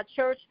bless our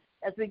church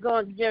as we go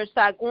and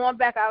start going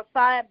back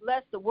outside.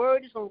 Bless the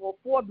word is going to go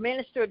forth,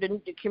 minister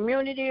to the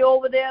community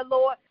over there,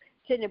 Lord.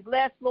 Continue to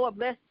bless, Lord.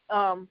 Bless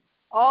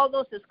all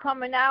those that's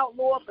coming out,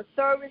 Lord, for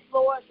service,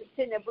 Lord.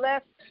 Continue to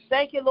bless.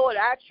 Thank you, Lord.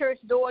 Our church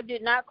door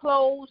did not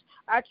close.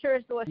 Our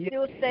church door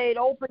still stayed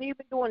open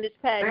even during this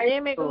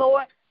pandemic,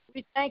 Lord.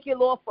 We thank you,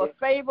 Lord, for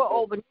favor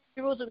over New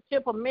Jerusalem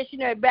Temple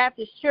Missionary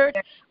Baptist Church.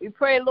 We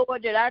pray,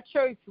 Lord, that our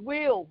church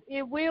will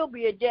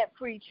be a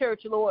debt-free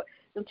church, Lord.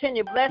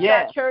 Continue to bless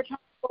our church,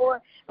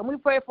 Lord. And we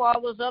pray for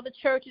all those other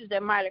churches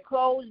that might have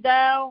closed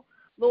down.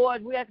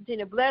 Lord, we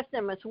continue to bless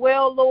them as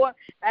well, Lord.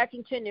 I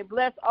continue to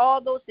bless all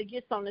those that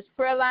get on this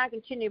prayer line.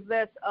 Continue to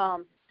bless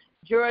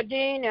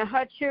Geraldine and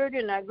her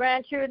children and her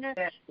grandchildren.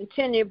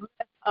 Continue to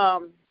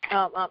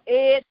bless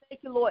Ed.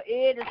 Thank you, Lord.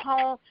 Ed is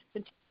home.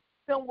 Continue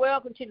to do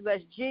well. Continue to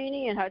bless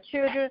Jeannie and her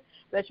children.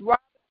 Bless Robert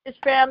and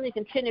his family.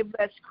 Continue to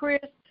bless Chris.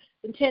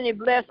 Continue to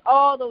bless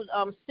all those,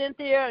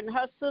 Cynthia and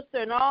her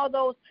sister and all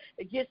those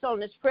that gets on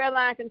this prayer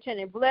line.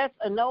 Continue to bless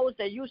and those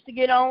that used to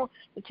get on.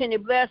 Continue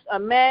to bless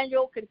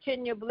Emmanuel.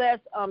 Continue to bless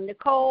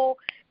Nicole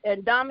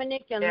and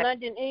Dominic and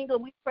London,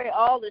 England. We pray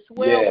all is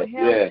well with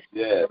him.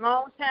 A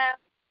long time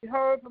we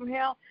heard from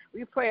him.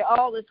 We pray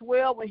all is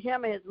well with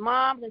him and his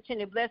mom.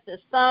 Continue to bless his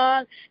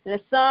son and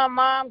his son,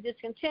 mom. Just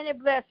continue to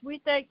bless.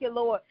 We thank you,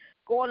 Lord.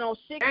 Going on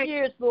 6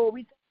 years, Lord.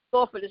 We thank you,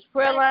 Lord, for this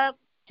prayer line.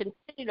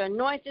 Continue to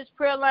anoint this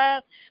prayer line.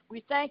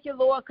 We thank you,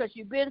 Lord, because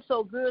you've been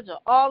so good to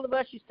all of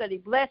us. You study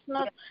blessing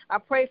us. I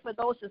pray for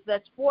those that's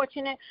less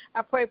fortunate.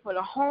 I pray for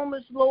the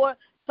homeless, Lord.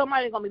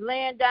 Somebody's going to be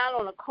laying down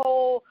on the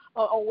coal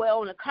or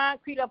on the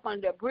concrete up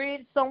under a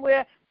bridge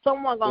somewhere.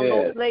 Someone's going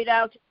to go lay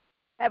down,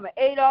 have an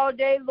 8 all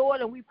day,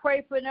 Lord, and we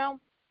pray for them.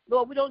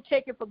 Lord, we don't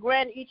take it for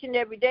granted each and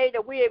every day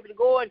that we're able to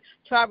go into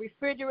our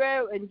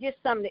refrigerator and get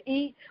something to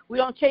eat. We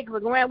don't take it for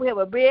granted. We have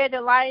a bed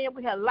to lie in.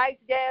 We have lights,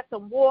 gas,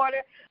 and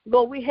water.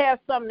 Lord, we have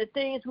some of the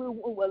things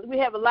we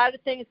have a lot of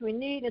things we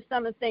need and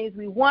some of the things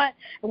we want,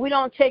 and we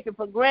don't take it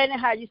for granted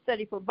how you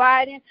study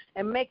providing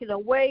and making a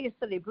way and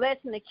study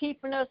blessing and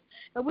keeping us.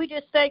 And we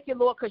just thank you,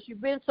 Lord, because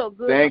you've been so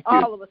good to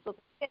all of us. So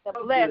continue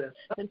to bless.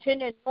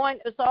 Continue to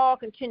anoint us all.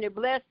 Continue to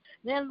bless.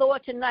 Then,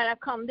 Lord, tonight I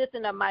come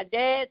lifting up my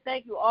dad.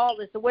 Thank you all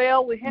is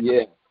well with him.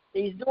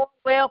 He's doing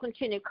well.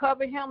 Continue to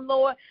cover him,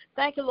 Lord.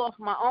 Thank you, Lord,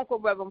 for my uncle,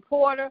 Reverend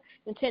Porter.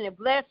 Continue to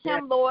bless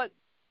him, Lord,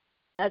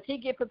 as he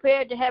get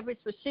prepared to have his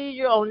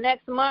procedure on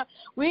next month.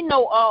 We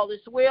know all is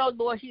well,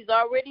 Lord. He's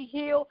already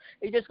healed.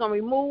 He's just going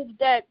to remove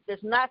that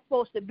that's not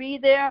supposed to be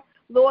there,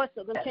 Lord.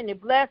 So continue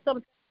to bless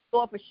him,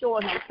 Lord, for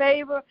showing him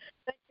favor.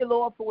 Thank you,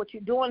 Lord, for what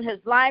you're doing in his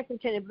life.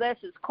 Continue to bless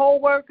his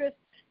co-workers.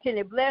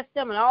 Continue to bless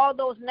them and all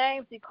those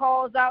names he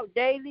calls out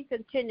daily.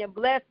 Continue to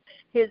bless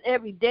his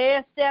every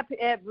dance step.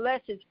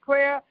 Bless his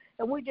prayer.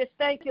 And we just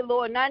thank you,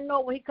 Lord. And I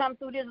know when he comes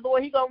through this,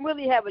 Lord, he's going to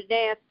really have a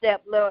dance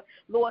step, Lord.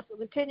 So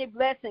continue to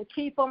bless and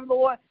keep him,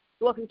 Lord.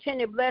 Lord,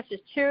 continue to bless his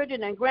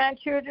children and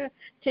grandchildren.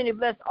 Continue to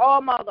bless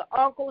all my other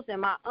uncles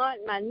and my aunt,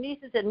 my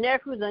nieces and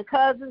nephews and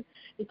cousins.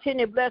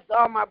 Continue to bless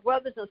all my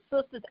brothers and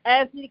sisters,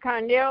 Anthony,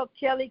 Carnell,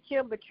 Kelly,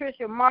 Kim,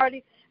 Patricia,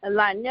 Marty, and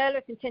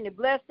Lynetta. Continue to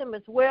bless them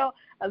as well.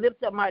 I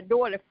lift up my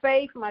daughter,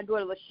 Faith, my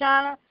daughter,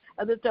 LaShawna.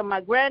 I lift up my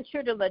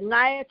grandchildren,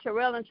 Lanaya,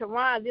 Terrell, and Teron.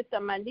 I lift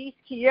up my niece,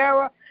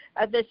 Kiara.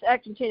 I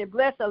continue to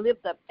bless. I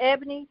lift up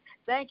Ebony.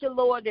 Thank you,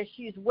 Lord, that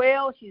she's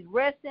well. She's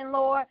resting,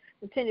 Lord.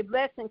 Continue to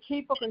bless and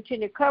keep her.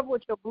 Continue to cover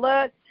with your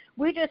blood.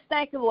 We just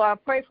thank you, Lord. I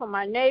pray for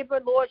my neighbor,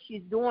 Lord.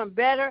 She's doing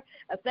better.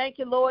 I thank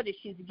you, Lord, that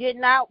she's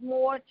getting out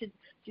more.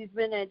 She's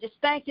been there. Just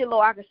thank you,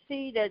 Lord. I can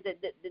see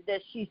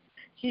that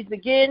she's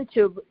beginning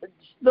to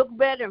look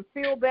better and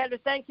feel better.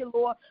 Thank you,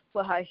 Lord,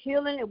 for her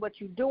healing and what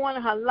you're doing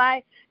in her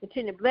life.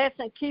 Continue to bless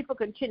and keep her.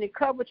 Continue to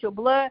cover with your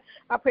blood.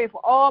 I pray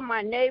for all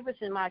my neighbors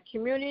in my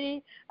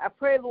community. I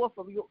pray, Lord,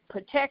 for your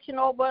protection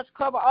over us.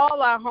 Cover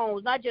all our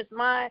homes, not just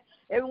mine.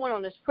 Everyone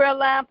on this prayer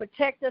line,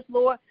 protect us,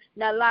 Lord.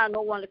 not allowing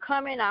no one to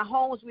come in our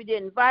homes we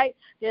didn't invite,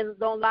 then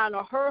don't allow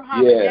no hurt,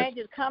 harm, and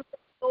danger to come to the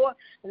store.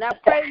 And I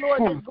pray, Lord,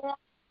 just going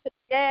to the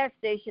gas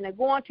station and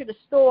going to the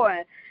store.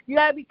 And you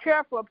got to be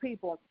careful of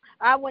people.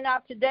 I went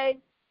out today,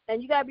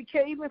 and you got to be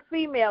careful, even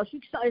females.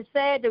 It's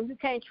sad that you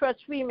can't trust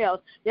females.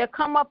 They'll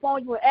come up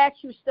on you and ask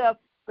you stuff,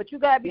 but you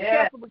got to be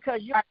careful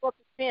because you're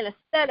being a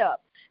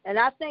setup. And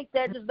I think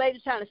that this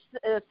lady's trying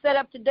to set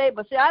up today.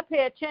 But see, I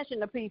pay attention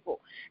to people,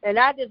 and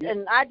I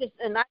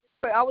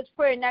always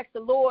pray and ask the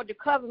Lord to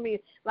cover me.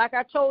 Like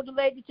I told the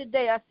lady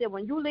today, I said,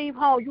 when you leave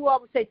home, you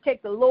always say,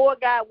 take the Lord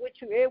God with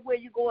you everywhere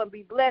you go and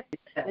be blessed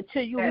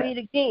until you meet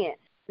again.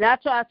 And I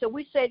said,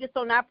 we say this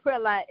on our prayer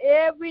line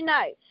every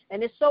night,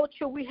 and it's so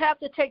true. We have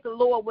to take the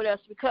Lord with us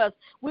because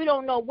we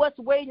don't know what's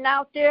waiting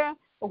out there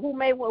or who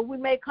we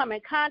may come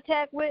in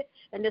contact with,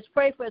 and just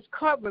pray for his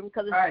covering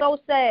because it's so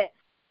sad.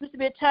 There used to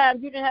be a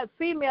time you didn't have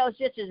females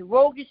just as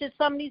roguish as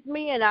some of these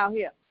men out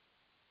here.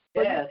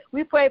 Yes.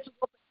 We pray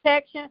for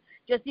protection,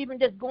 just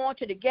going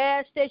to the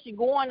gas station,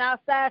 going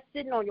outside,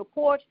 sitting on your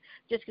porch,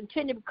 just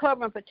continue to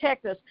cover and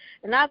protect us.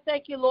 And I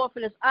thank you, Lord, for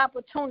this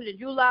opportunity that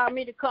you allow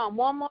me to come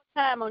one more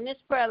time on this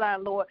prayer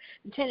line, Lord.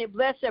 Continue to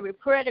bless every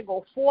prayer to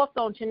go forth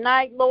on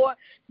tonight, Lord.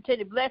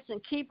 Continue to bless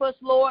and keep us,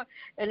 Lord.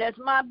 And as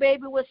my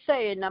baby would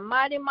say, in the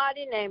mighty,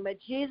 mighty name of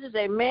Jesus,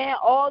 amen.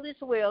 All is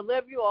well.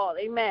 Love you all.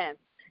 Amen.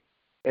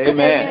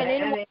 Amen.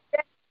 Anyone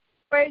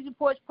praise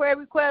reports, prayer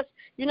requests.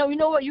 You know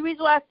what? The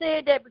reason why I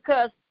said that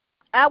because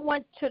I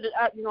went to the,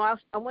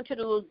 I went to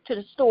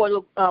the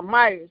store,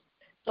 Myers.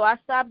 So I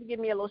stopped to get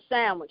me a little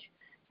sandwich,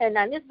 and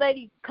now this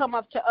lady come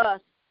up to us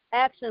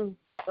asking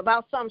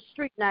about some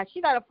street. Now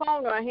she got a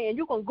phone in her hand.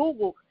 You can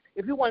Google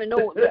if you want to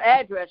know the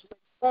address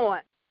on.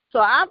 So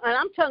I'm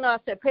telling her, I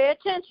said, pay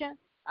attention.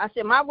 I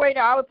said, my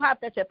radar always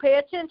popped. I said, pay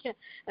attention.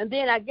 And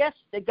then I guess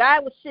the guy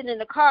was sitting in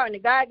the car, and the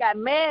guy got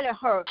mad at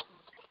her.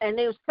 And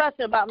they was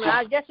cussing about me.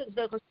 I guess it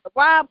was to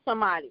rob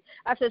somebody.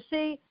 I said,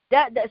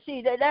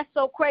 that's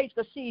so crazy.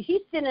 Because, see,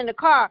 he's sitting in the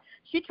car.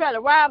 She tried to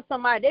rob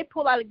somebody. They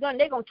pull out a gun.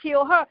 They're going to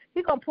kill her.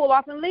 He's going to pull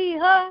off and leave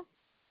her.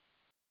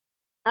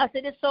 I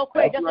said, it's so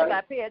crazy. That's why I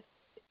got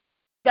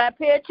to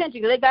pay attention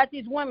because they got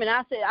these women.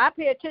 I said, I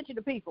pay attention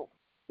to people.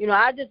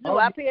 I just do.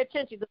 I pay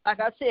attention because,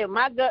 like I said,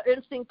 my gut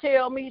instinct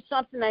tell me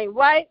something ain't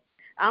right.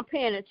 I'm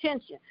paying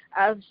attention.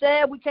 I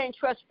said we can't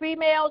trust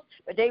females,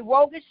 but they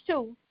roguish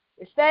too.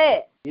 It's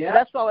sad. Yeah.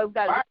 That's why we've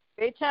got to,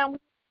 every time we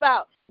go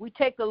out, we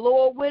take the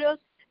Lord with us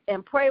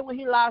and pray when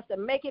he allows us to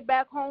make it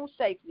back home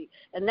safely.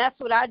 And that's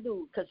what I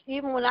do. Because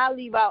even when I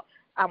leave out,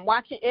 I'm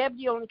watching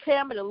Ebony on the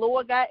camera. The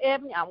Lord got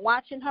Ebony. I'm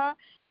watching her.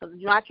 Because,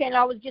 I can't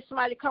always get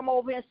somebody to come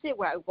over here and sit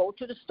where I go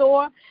to the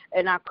store,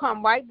 and I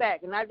come right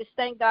back. And I just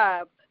thank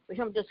God for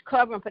him just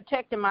covering,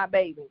 protecting my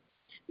baby.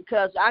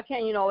 Because I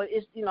can't,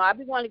 I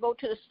be wanting to go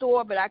to the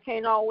store, but I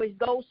can't always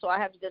go. So I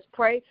have to just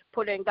pray,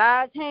 put it in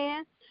God's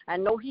hands. I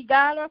know he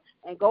got her,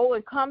 and go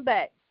and come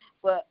back.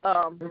 But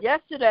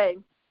yesterday,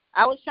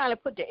 I was trying to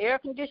put the air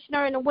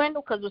conditioner in the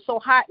window because it was so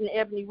hot in the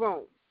Ebony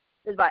room.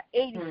 It was about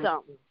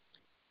 80-something.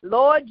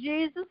 Lord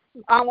Jesus,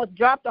 I almost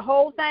dropped the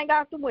whole thing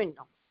out the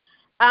window.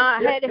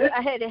 I had to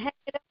hang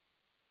it up.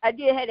 I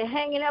had it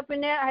hanging up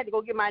in there. I had to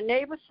go get my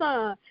neighbor's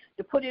son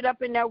to put it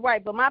up in there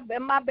right. But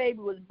my baby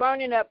was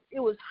burning up.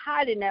 It was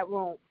hot in that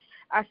room.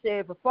 I said,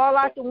 if it fall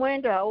out the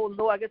window, oh,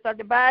 Lord, I guess I have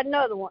to buy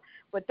another one.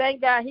 But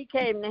thank God he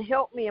came and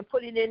helped me and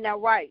put it in there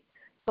right.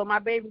 So my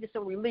baby gets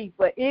some relief.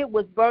 But it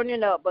was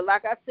burning up. But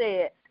like I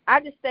said, I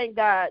just thank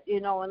God,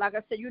 and like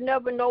I said, you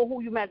never know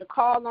who you might have to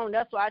call on.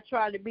 That's why I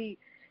try to be,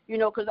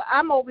 because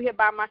I'm over here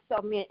by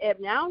myself, me and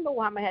Ebony. I don't know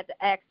who I'm going to have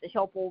to ask to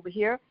help over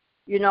here,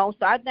 So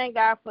I thank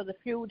God for the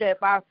few that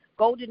if I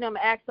go to them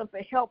and ask them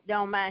for help, they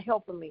don't mind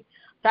helping me.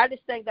 So I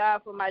just thank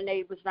God for my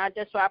neighbors, and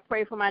that's why I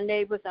pray for my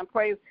neighbors and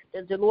pray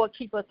that the Lord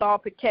keep us all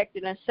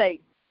protected and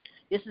safe.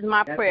 This is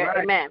my prayer.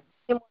 Right. Amen.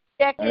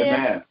 Check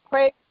in,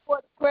 prayer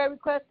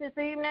request this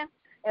evening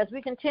as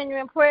we continue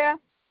in prayer,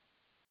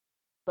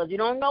 because you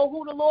don't know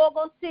who the Lord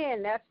will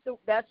send.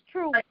 That's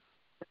true.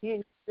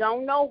 You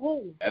don't know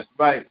who. That's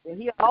right.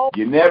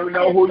 You never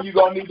know who you're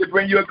going to need to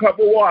bring you a cup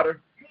of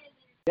water.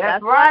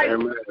 That's right.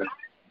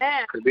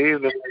 Amen. Good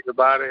evening,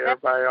 everybody.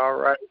 Everybody all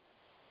right?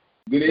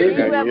 Good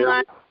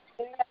evening.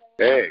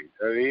 Hey,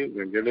 good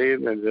evening. Good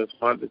evening.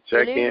 Just wanted to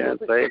check in and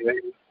say,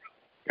 hey,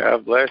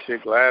 God bless you.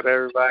 Glad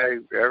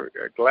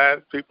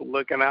glad people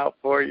looking out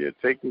for you,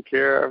 taking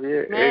care of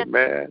you.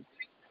 Amen.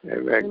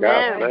 Amen.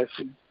 God bless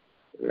you.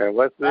 And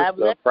what's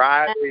this?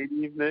 Friday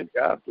evening?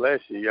 God bless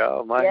you,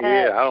 y'all. My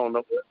head, I don't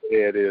know what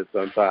the head is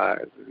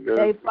sometimes.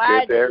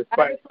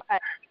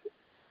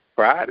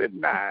 Friday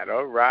night.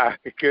 All right.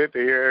 Good to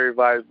hear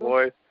everybody's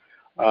voice.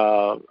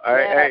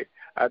 Hey,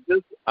 I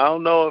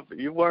don't know if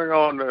you weren't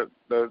on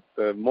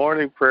the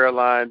morning prayer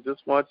line.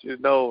 Just want you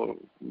to know,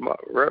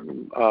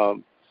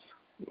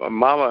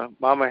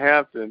 Mama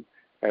Hampton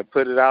had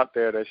put it out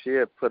there that she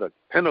had put a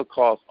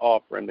Pentecost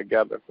offering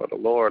together for the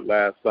Lord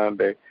last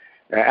Sunday,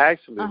 and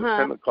actually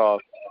the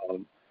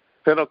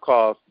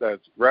Pentecost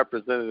that's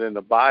represented in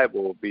the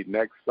Bible will be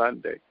next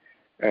Sunday.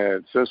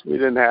 And since we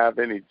didn't have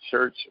any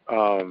church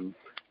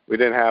we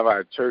didn't have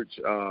our church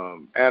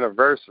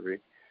anniversary,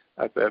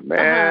 I said,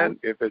 man,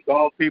 if it's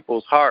all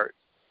people's hearts,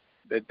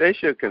 that they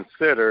should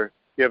consider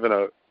giving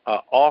a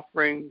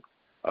offering,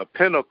 a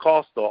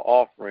Pentecostal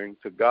offering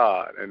to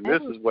God. And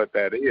this is what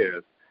that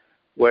is.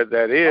 What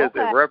that is,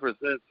 it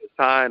represents the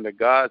time that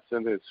God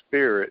sent his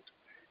Spirit.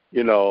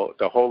 You know,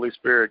 the Holy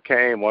Spirit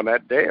came on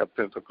that day of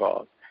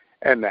Pentecost,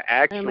 and the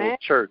actual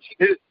church,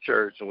 his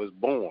church, was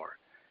born.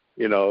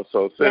 You know,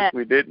 so since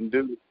we didn't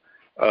do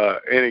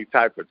any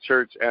type of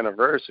church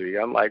anniversary,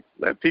 I'm like,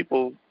 let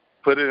people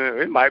put it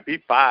in. It might be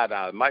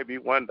 $5, it might be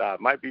 $1,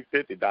 it might be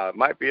 $50, it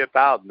might be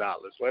 $1,000,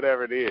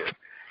 whatever it is.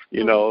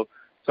 You know,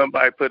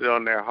 somebody put it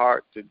on their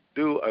heart to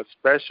do a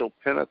special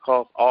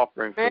Pentecost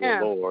offering to the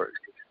Lord.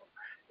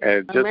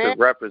 And just to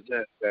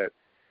represent that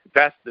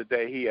that's the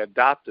day he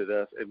adopted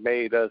us and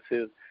made us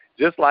his,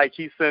 just like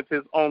he sent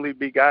his only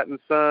begotten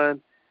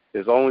son.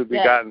 His only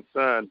begotten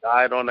son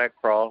died on that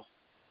cross,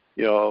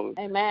 you know,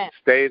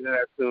 stayed in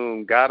that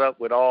tomb, got up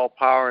with all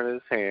power in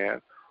his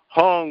hand,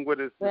 hung with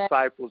his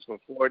disciples for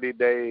 40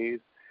 days,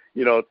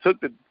 you know,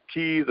 took the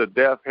keys of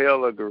death,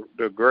 hell, of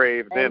the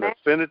grave, then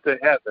ascended to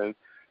heaven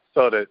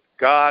so that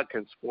God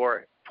can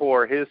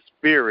pour his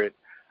Spirit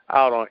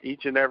out on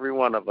each and every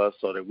one of us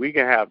so that we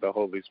can have the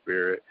Holy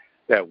Spirit,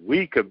 that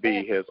we could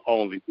be his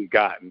only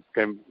begotten,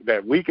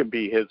 that we can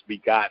be his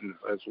begotten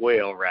as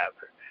well,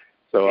 rather.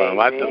 So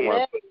I just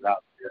want to put it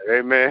out there.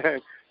 Amen.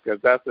 Because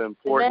that's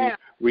important.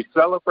 We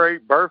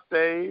celebrate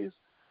birthdays.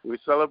 We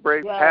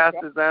celebrate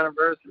pastors'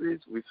 anniversaries.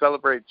 We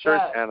celebrate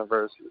church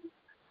anniversaries.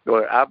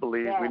 So I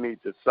believe we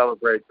need to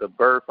celebrate the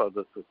birth of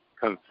the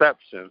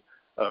conception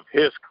of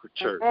his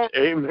church.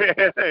 Amen.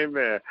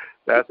 Amen.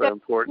 That's an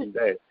important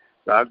day.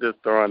 So I'm just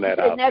throwing that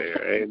out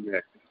there.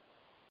 Amen.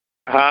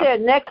 You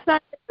said next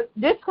Sunday,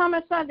 this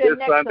coming Sunday,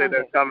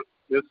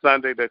 This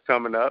Sunday that's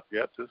coming up.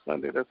 Yep, this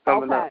Sunday that's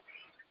coming up.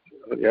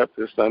 Yep,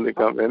 this Sunday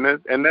coming.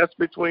 And that's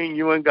between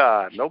you and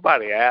God.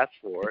 Nobody asked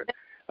for it.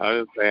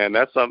 I'm just saying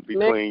that's something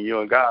between you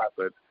and God.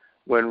 But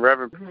when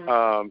Reverend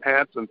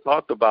Hanson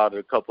talked about it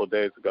a couple of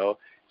days ago,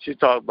 she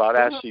talked about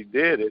as she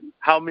did it,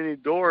 how many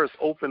doors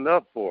opened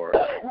up for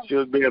her. She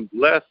was being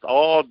blessed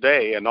all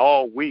day and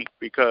all week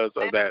because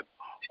of that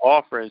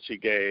offering she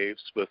gave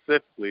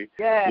specifically,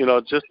 you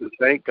know, just to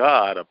thank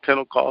God, a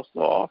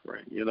Pentecostal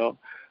offering, you know.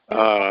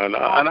 And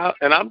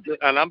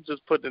I'm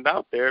just putting it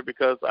out there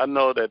because I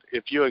know that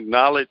if you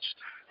acknowledge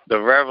the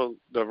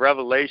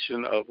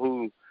revelation of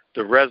who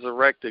the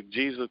resurrected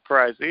Jesus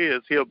Christ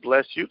is, he'll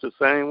bless you the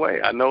same way.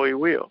 I know he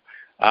will.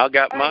 I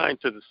got mine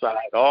to the side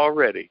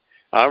already.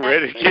 I'm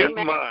ready to get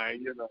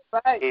mine, you know.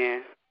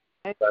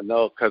 I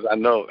know, because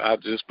I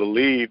just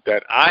believe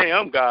that I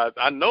am God's.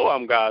 I know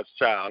I'm God's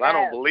child. I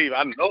don't believe.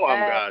 I know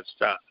I'm God's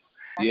child.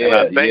 And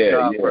I thank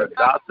God for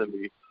adopting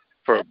me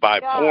by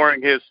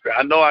pouring his Spirit.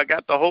 I know I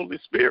got the Holy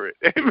Spirit.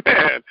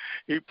 Amen.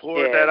 He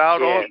poured that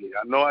out on me.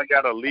 I know I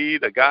got a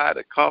lead, a guide,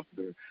 a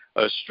comforter,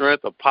 a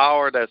strength, a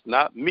power that's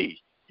not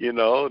me. You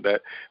know,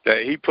 that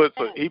he put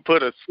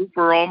a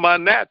super on my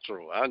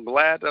natural. I'm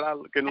glad that I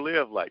can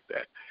live like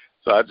that.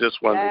 So I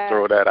just wanted to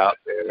throw that out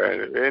there.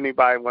 And if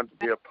anybody wants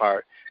to be a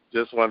part,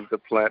 just wanted to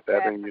plant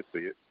that in your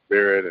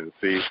spirit and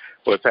see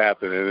what's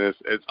happening. And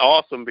it's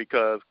awesome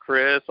because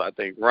Chris, I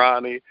think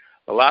Ronnie,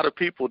 a lot of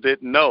people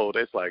didn't know.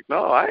 It's like,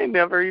 no, I ain't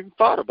never even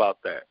thought about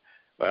that.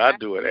 But I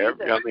do it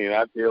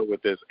I deal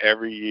with this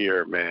every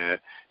year, man.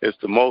 It's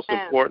the most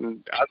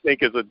important. I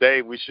think it's a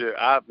day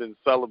I've been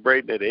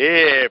celebrating it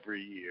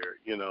every year,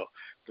 you know,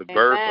 the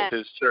birth of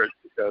his church,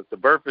 because the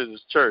birth of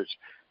his church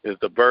is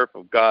the birth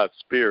of God's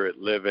Spirit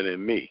living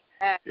in me,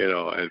 you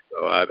know, and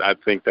so I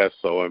think that's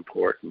so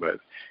important. But,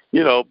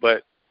 you know,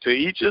 but to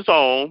each his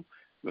own.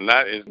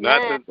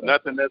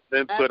 Nothing that's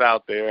been put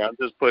out there. I'm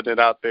just putting it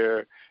out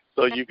there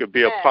so you could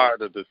be a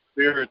part of the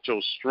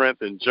spiritual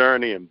strength and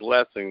journey and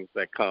blessings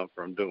that come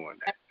from doing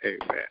that.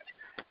 Amen.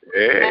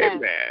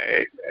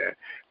 Amen.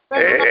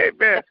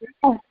 Amen.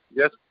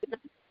 Yes.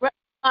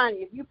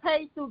 If you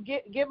pay through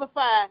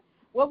Giveify,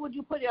 what would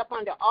you put it up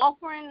on the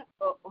offering?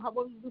 Or how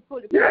would you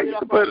put it? You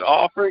can put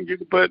offering. You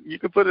can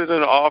put it in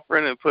an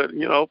offering and put,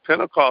 you know,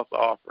 Pentecost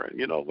offering.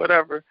 You know,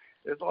 whatever.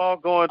 It's all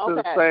going to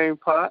the same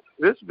pot.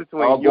 This is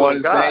between all you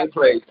and God. Same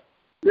place.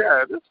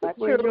 Yeah, this is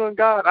between you and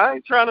God. I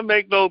ain't trying to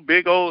make no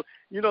big old.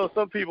 You know,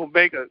 some people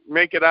make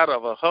it out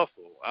of a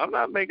hustle. I'm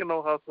not making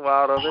no hustle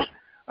out of it.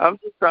 I'm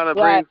just trying to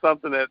bring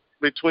something that's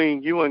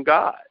between you and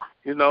God.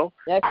 You know,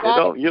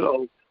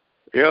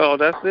 You know,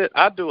 that's it.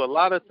 I do a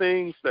lot of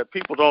things that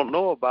people don't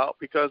know about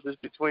because it's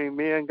between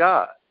me and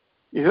God.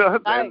 You know,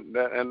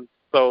 and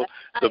so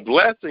the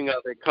blessing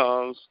of it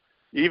comes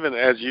even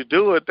as you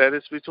do it, that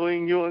it's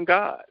between you and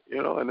God.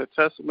 You know, and the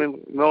testimony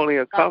only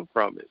will come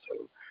from it.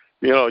 So,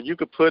 you know, you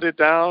could put it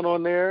down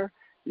on there.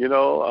 You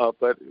know,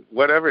 but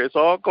whatever, it's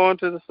all going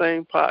to the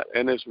same pot,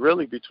 and it's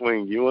really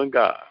between you and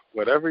God.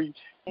 Whatever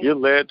you're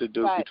led to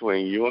do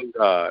between you and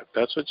God,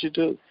 that's what you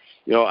do.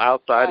 You know,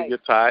 outside of your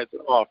tithes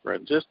and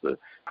offering, just to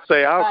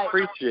say, I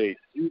appreciate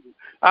you.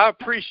 I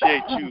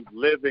appreciate you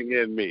living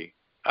in me.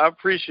 I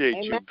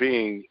appreciate you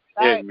being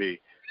in me.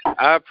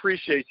 I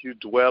appreciate you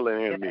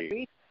dwelling in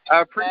me.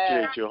 I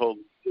appreciate you,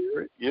 Holy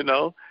Spirit. You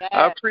know,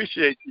 I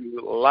appreciate you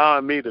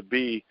allowing me to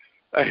be,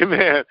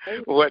 amen,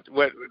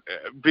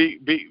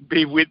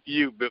 be with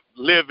you, but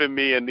live in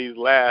me in these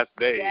last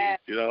days,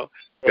 you know,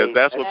 because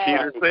that's what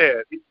Peter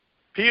said.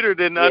 Peter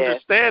didn't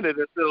understand it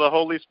until the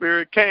Holy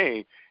Spirit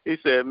came. He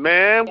said,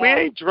 man, we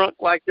ain't drunk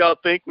like y'all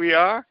think we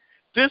are.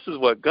 This is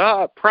what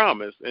God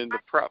promised through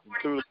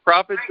the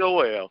prophet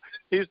Joel.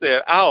 He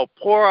said, I'll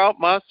pour out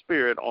my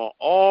spirit on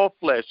all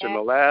flesh in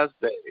the last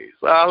days.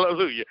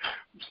 Hallelujah.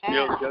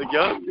 Your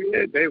young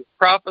men, they would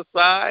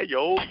prophesy. Your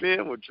old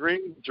men would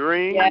dream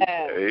dreams.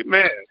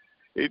 Amen.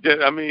 This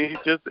is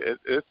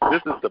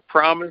the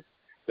promise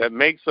that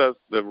makes us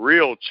the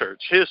real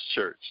church, his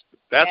church.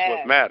 That's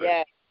what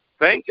matters.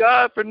 Thank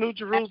God for New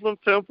Jerusalem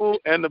Temple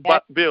and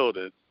the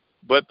building.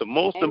 But the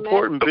most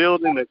important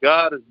building that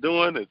God is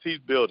doing is he's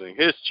building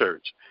his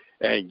church.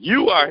 And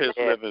you are his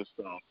living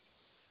stone.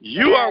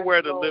 You are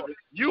where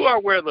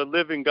the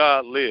living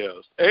God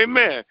lives.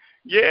 Amen.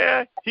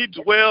 Yeah, he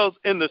dwells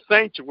in the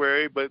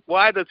sanctuary, but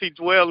why does he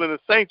dwell in the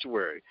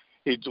sanctuary?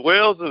 He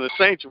dwells in the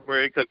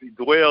sanctuary because he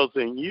dwells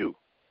in you.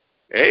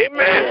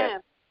 Amen.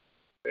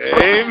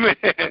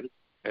 Amen.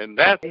 And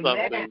that's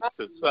something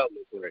to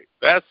celebrate.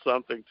 That's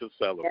something to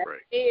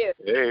celebrate.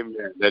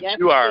 Amen. That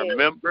you are a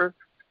member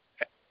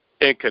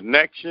in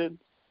connection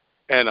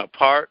and a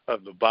part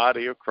of the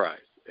body of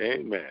Christ.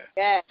 Amen.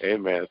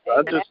 Amen. So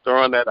I'm just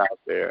throwing that out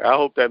there. I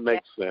hope that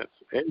makes sense.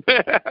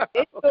 Amen.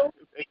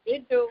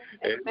 It do.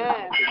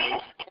 Amen.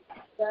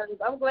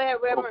 I'm glad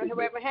Reverend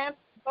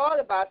Hampton thought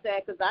about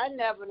that because I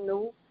never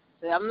knew.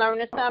 I'm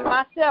learning something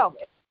myself.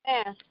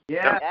 Amen.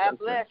 God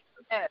bless.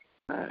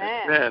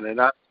 Amen.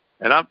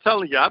 And I'm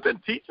telling you, I've been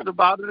teaching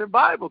about it in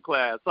Bible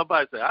class.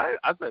 Somebody said,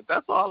 I said,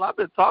 that's all I've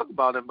been talking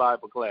about in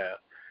Bible class.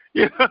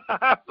 You know,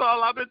 that's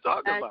all I've been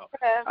talking about.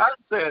 I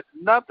said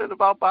nothing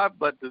about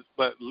Bible,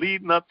 but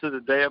leading up to the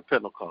day of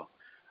Pentecost.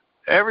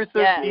 Ever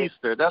since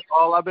Easter, that's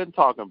all I've been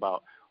talking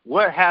about.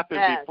 What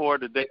happened before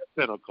the day of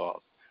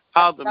Pentecost?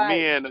 How the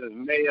men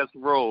in Emmaus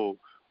Road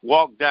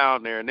walked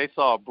down there and they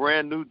saw a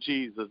brand new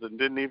Jesus and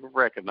didn't even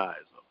recognize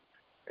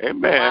him.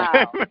 Amen.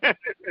 Wow.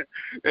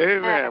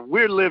 Amen.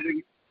 We're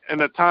living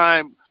in a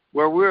time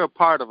where we're a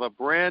part of a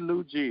brand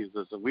new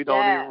Jesus and we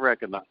don't even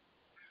recognize him.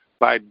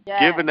 By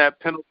giving that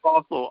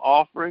Pentecostal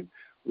offering,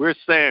 we're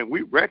saying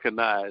we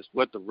recognize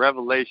what the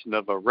revelation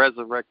of a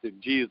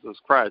resurrected Jesus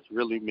Christ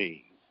really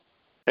means.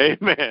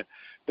 Amen.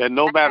 That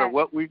no matter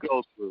what we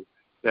go through,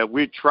 that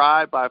we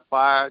try by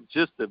fire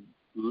just to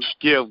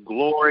give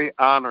glory,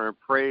 honor, and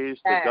praise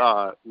to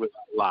God with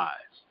our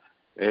lives.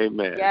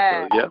 Amen.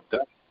 So,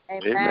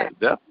 amen.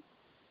 Definitely.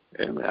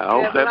 Amen. I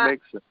hope that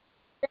makes sense.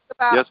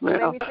 Yes, ma'am.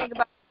 Made me think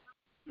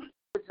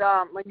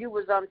about when you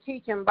was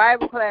teaching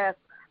Bible class,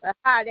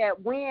 how that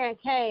wind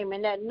came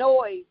and that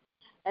noise,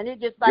 and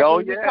it just like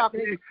when you're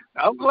talking.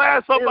 I'm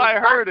glad somebody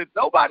heard it.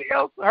 Nobody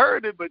else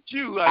heard it but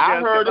you. I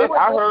heard it.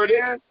 I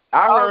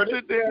heard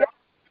it. There.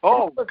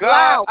 Oh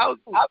God!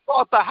 I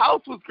thought the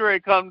house was going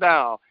to come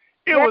down.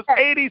 It was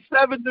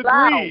 87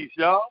 degrees,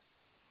 y'all.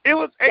 It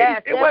was 80.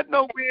 It wasn't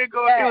no wind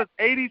going. It was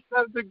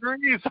 87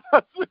 degrees.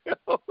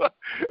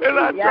 And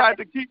I tried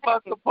to keep my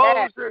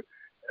composure.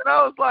 And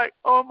I was like,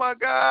 oh, my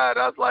God.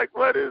 I was like,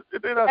 what is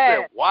it? And then I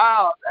said,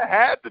 wow, that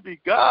had to be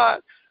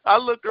God. I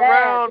looked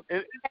around,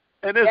 and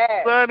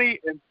it's sunny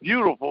and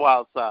beautiful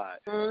outside.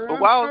 But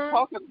while I was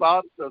talking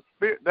about it, the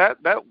spirit,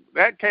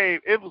 that came,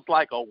 it was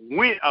like a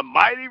wind, a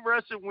mighty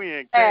rushing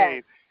wind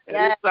came,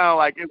 and it sounded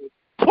like it was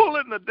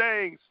pulling the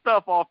dang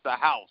stuff off the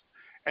house,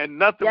 and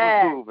nothing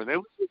was moving. It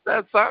was just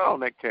that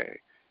sound that came.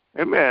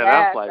 And, man,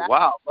 I was like,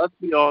 wow, must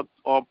be on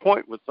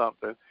point with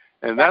something.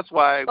 And that's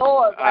why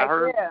I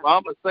heard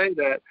Mama say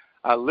that.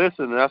 I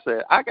listened and I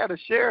said, I got to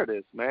share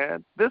this,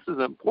 man. This is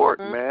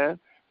important, man.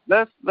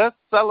 Let's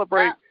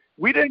celebrate.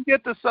 We didn't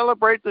get to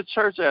celebrate the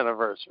church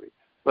anniversary,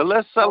 but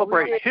let's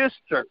celebrate his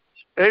church.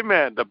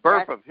 Amen. The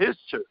birth of his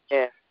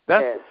church.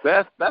 That's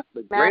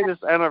the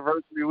greatest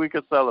anniversary we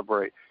could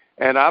celebrate.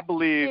 And I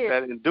believe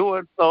that in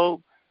doing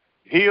so,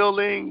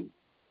 healing,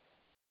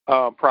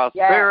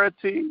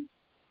 prosperity,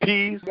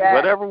 peace,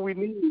 whatever we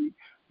need,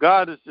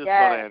 God is just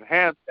going to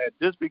enhance that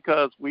just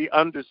because we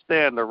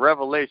understand the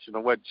revelation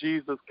of what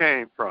Jesus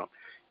came from.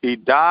 He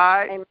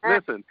died. Amen.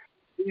 Listen,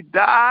 he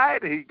died.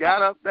 He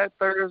got up that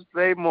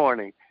Thursday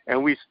morning,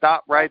 and we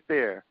stopped right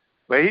there.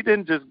 But he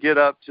didn't just get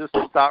up just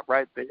to stop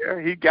right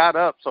there. He got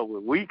up so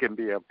that we can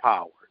be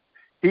empowered.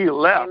 He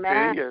left,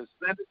 and he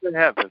ascended to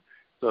heaven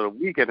so that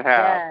we can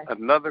have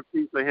another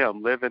piece of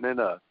him living in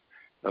us,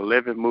 a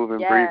living, moving,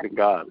 breathing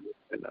God living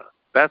in us.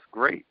 That's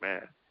great,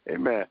 man.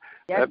 Amen.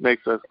 That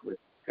makes us great.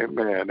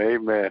 Amen.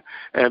 Amen.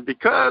 And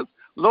because,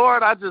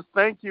 Lord, I just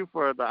thank you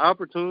for the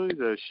opportunity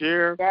to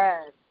share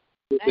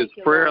this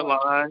prayer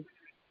line,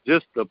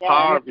 just the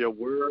power of your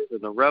word and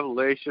the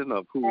revelation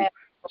of who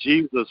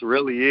Jesus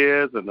really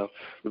is and the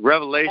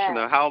revelation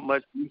of how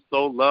much you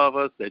so love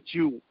us that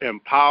you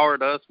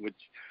empowered us with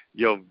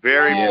your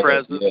very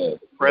presence, the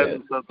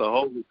presence of the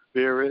Holy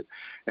Spirit.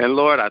 And,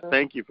 Lord, I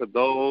thank you for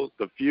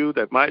the few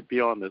that might be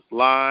on this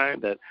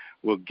line that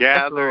will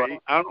gather.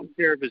 I don't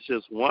care if it's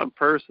just one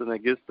person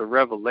that gets the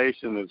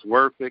revelation is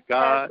worth it,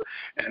 God.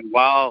 And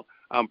while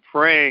I'm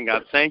praying, I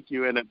thank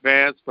you in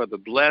advance for the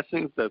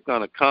blessings that's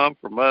going to come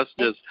from us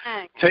just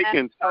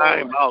taking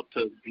time out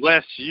to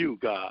bless you,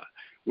 God.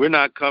 We're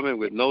not coming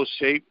with no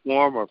shape,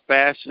 form, or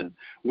fashion.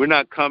 We're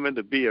not coming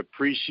to be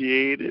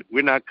appreciated.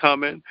 We're not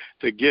coming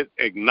to get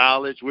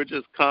acknowledged. We're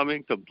just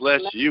coming to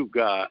bless you,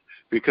 God,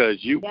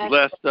 because you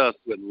blessed us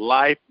with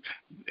life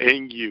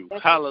in you.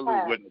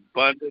 Hallelujah, with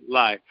abundant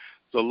life.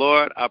 So,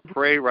 Lord, I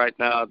pray right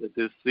now that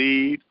this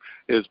seed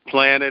is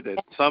planted and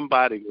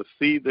somebody will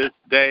see this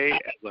day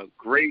as a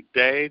great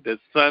day, this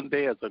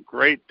Sunday as a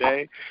great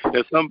day,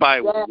 that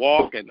somebody will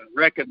walk and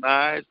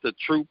recognize the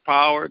true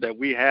power that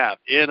we have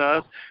in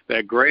us,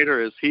 that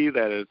greater is he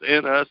that is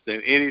in us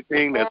than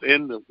anything that's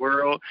in the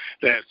world,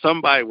 that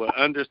somebody will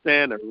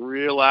understand and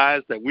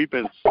realize that we've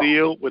been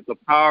sealed with the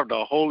power of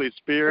the Holy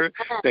Spirit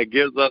that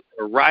gives us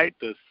the right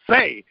to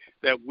say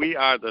that we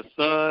are the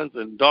sons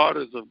and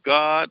daughters of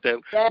God, that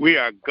we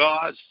are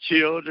God's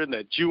children,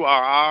 that you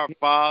are our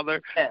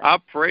Father. I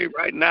pray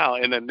right now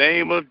in the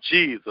name of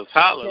Jesus,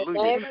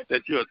 hallelujah,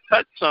 that you'll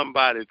touch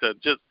somebody to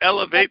just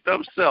elevate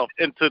themselves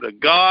into the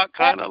God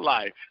kind of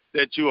life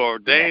that you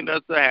ordained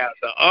us to have,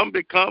 to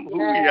unbecome who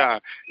we are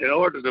in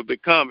order to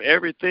become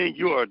everything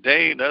you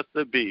ordained us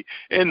to be.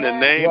 In the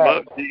name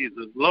of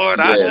Jesus. Lord,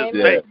 I just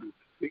thank you.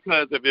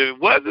 Because if it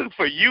wasn't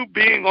for you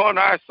being on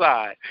our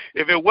side,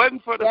 if it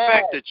wasn't for the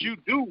fact that you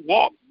do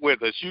walk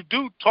with us, you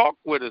do talk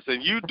with us,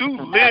 and you do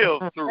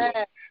live through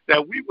us,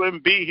 that we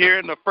wouldn't be here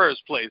in the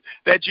first place,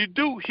 that you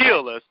do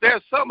heal us.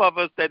 There's some of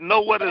us that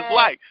know what it's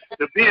like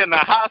to be in the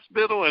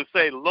hospital and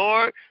say,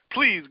 Lord,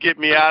 please get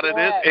me out of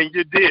this, and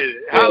you did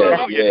it.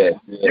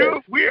 Hallelujah.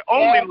 We're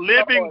only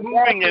living,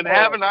 moving, and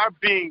having our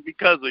being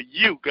because of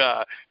you,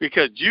 God,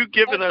 because you've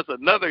given us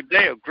another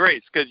day of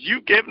grace, because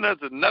you've given us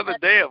another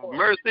day of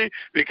mercy,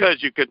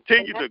 because you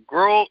continue to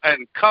grow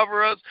and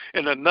cover us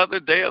in another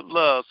day of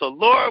love. So,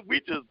 Lord, we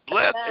just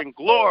bless and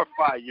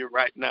glorify you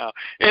right now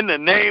in the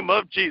name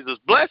of Jesus.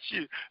 Bless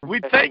you.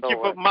 We thank you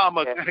for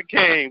Mama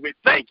Kane. We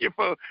thank you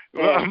for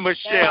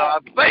Michelle. I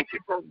thank you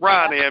for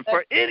Ronnie and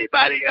for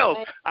anybody else.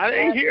 I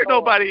didn't hear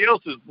nobody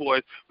else's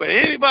voice, but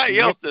anybody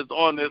else that's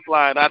on this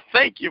line, I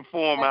thank you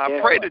for them.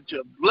 I pray that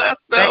you bless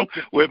them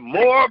with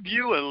more of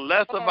you and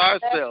less of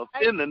ourselves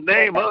in the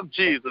name of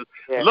Jesus.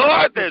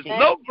 Lord, there's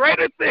no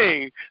greater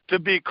thing to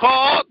be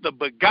called the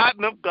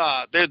begotten of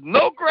God. There's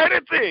no greater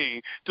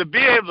thing to be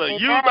able to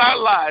use our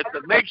lives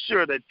to make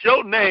sure that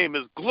your name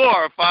is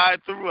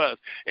glorified through us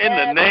in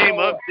the name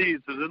of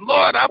Jesus. And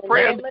Lord, I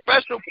pray a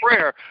special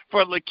prayer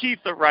for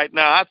Lakeitha right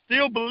now. I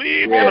still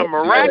believe in a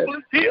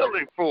miraculous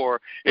healing for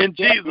her in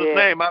Jesus'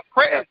 name. I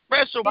pray a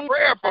special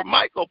prayer for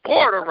Michael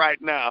Porter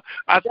right now.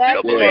 I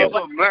still believe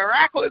a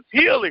miraculous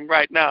healing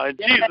right now in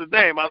Jesus'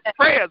 name. I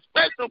pray a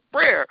special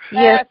prayer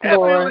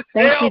for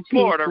Michelle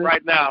Porter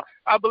right now.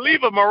 I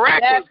believe a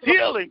miraculous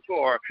healing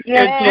for her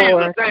in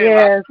Jesus' name.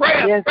 I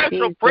pray a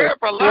special prayer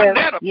for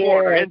Lynetta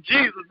Porter in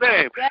Jesus'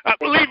 name. I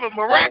believe a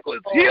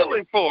miraculous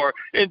healing for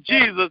her in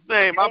Jesus'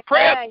 name. I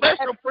pray a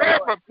special prayer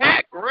for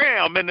Pat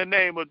Graham in the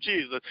name of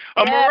Jesus.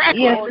 A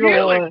miraculous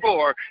healing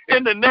for her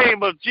in the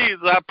name of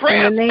Jesus. I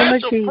pray a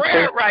special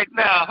prayer right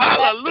now,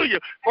 hallelujah,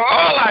 for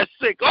all our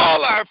sick,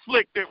 all our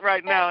afflicted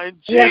right now in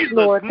Jesus'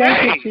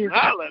 name.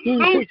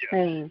 Hallelujah.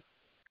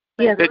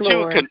 That you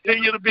will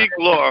continue to be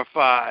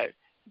glorified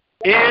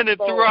in and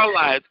through our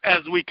lives as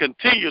we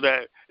continue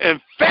to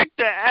infect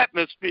the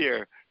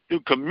atmosphere through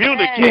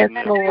communicating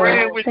and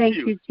praying with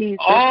you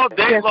all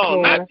day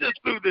long, not just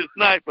through this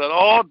night, but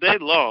all day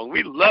long.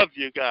 We love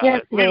you,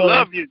 God. We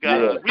love you,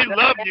 God. We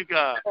love you,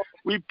 God.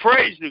 We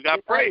praise you. I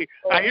pray.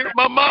 I hear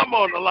my mom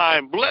on the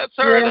line. Bless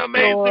her in an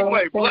amazing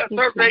way. Bless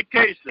her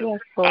vacation.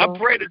 I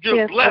pray that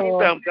you bless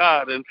them,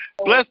 God, and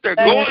bless their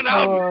going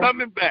out and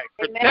coming back.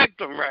 Protect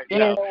them right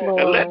now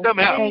and let them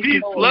have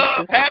peace,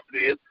 love,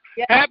 happiness,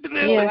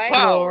 and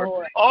power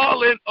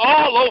all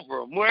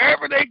over them,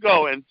 wherever they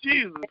go, in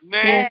Jesus'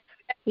 name.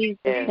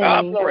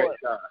 I pray,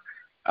 God.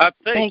 I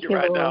thank you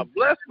right now.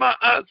 Bless my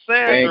Aunt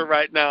Sandra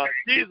right now in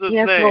Jesus'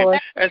 name.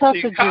 As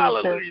she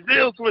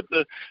deals with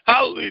the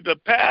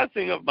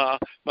passing of my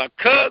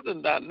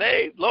cousin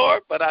Danae,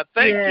 Lord. But I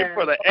thank you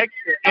for the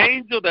extra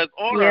angel that's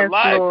on her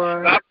life.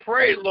 And I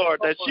pray, Lord,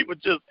 that she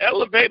would just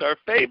elevate her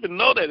faith and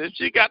know that if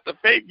she got the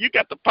faith, you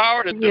got the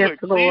power to do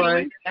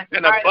exceedingly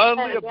and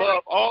abundantly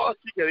above all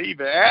she could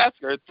even ask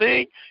or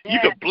think. You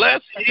could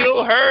bless,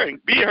 heal her,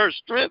 and be her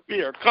strength, be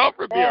her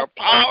comfort, be her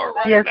power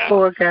right now.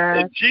 Lord God.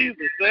 In Jesus'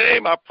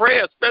 name, I pray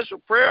a special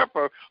prayer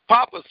for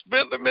Papa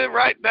Smitherman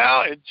right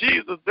now. In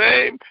Jesus'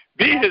 name,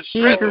 be his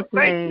strength.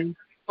 Thank you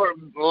for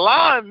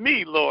allowing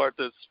me, Lord,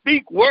 to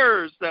speak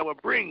words that will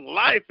bring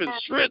life and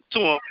strength to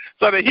him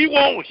so that he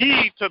won't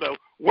heed to the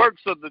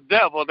works of the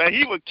devil, that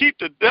he would keep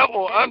the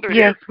devil under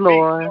his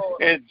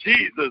feet. In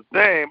Jesus'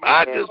 name,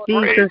 I just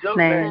praise your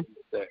name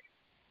today.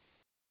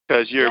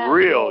 because you're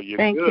real,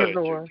 you're good,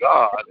 you're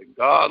God, and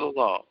God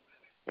alone.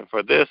 And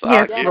for this,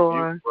 I give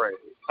you praise.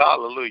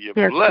 Hallelujah.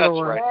 Bless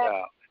right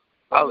now.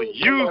 Hallelujah.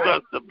 Use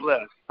us to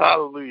bless.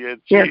 Hallelujah.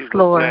 In Jesus'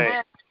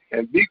 name.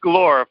 And be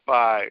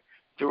glorified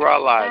through our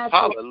lives.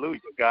 Hallelujah,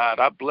 God.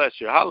 I bless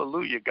you.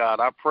 Hallelujah,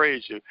 God. I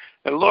praise you.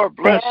 And Lord,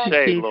 bless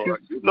Shay,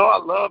 Lord. You know I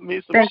love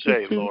me some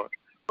Shay, Lord.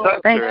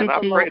 Touch her, and I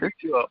pray that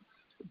you'll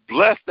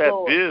bless that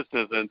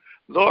business. And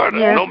Lord,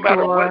 no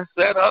matter what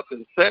set up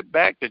and set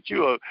back, that you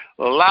will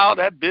allow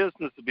that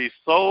business to be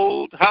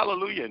sold.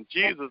 Hallelujah. In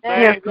Jesus'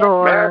 name. Yes,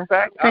 Lord. Matter of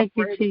fact, Thank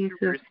I pray you, that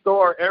you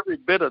restore every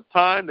bit of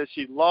time that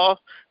she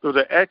lost through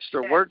the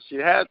extra work she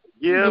had to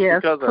give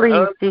because her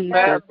husband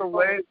passed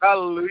away.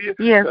 Hallelujah.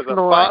 Yes, because her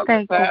Lord. father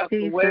Thank passed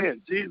you, away.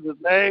 In Jesus'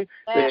 name,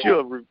 that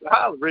you'll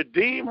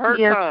redeem her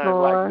time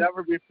like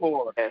never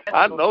before.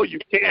 I know you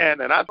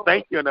can, and I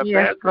thank you in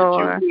advance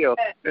that you will.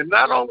 And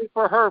not only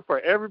for her,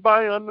 for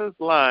everybody on this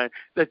line,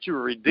 that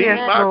you redeem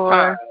our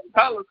time.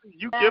 Hallelujah.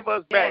 You give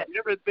us back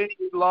everything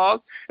we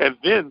lost and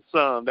then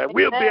some, that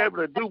we'll be able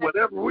to do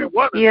whatever we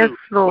want to do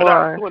with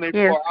our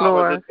 24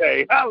 hours a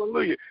day.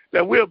 Hallelujah.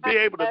 That we'll be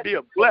able to be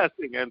a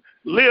blessing and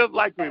live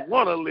like we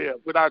want to live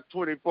with our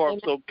 24.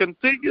 So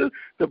continue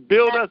to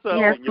build us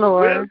up in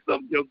your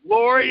wisdom, your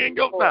glory, and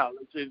your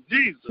knowledge. In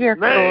Jesus'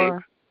 name,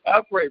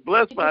 I pray.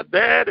 Bless my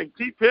dad and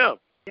keep him.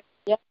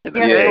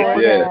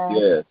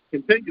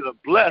 Continue to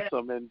bless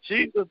them in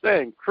Jesus'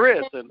 name.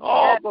 Chris and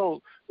all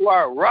those who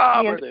are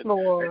Robert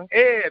and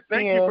Ed,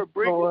 thank you for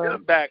bringing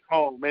them back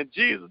home. In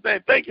Jesus'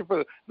 name, thank you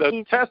for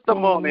the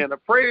testimony and the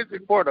praise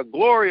report of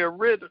Gloria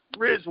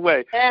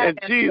Ridgeway. In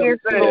Jesus'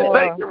 name,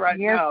 thank you right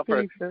now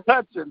for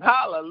touching,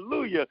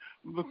 hallelujah,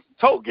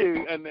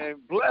 Togi and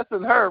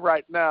blessing her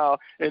right now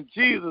in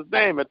Jesus'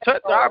 name. And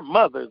touch our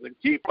mothers and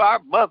keep our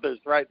mothers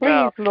right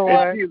now.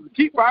 In Jesus.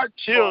 Keep our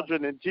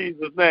children in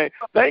Jesus' name.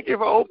 Thank you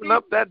for opening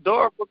up that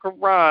door for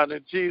Quran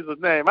in Jesus'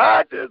 name.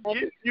 I just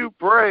give you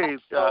praise,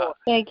 God.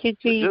 Thank you,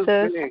 Jesus.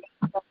 The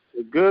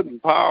good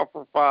and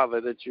powerful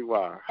Father that you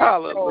are.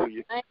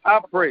 Hallelujah.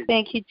 I pray.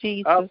 Thank you,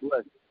 Jesus. I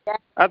bless you.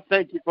 I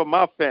thank you for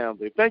my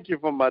family. Thank you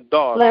for my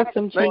daughter. Bless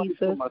them, thank Jesus.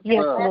 You for my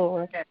yes, son.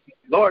 Lord.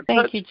 Lord,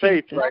 thank touch you,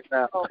 faith Jesus. right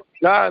now.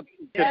 God,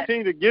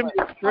 continue to give me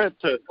strength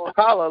to,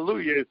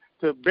 hallelujah,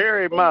 to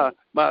bury my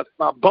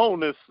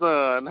bonus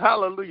son.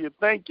 Hallelujah.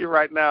 Thank you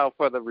right now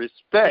for the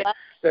respect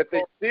that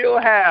they still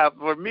have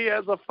for me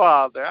as a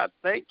father. I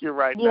thank you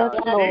right now.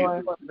 Yes,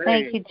 Lord.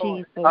 Thank you,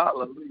 Jesus.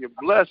 Hallelujah.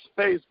 Bless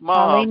Faith's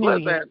mom.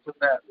 Hallelujah. Bless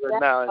Antoinette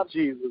right now in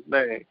Jesus'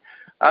 name.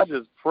 I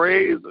just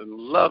praise and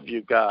love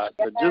you, God,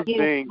 for just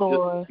being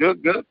just a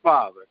good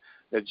father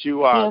that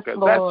you are, because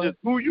that's just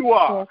who you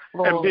are.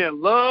 And being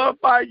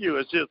loved by you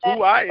is just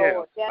who I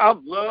am.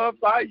 I'm loved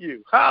by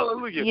you.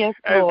 Hallelujah. Yes,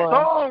 and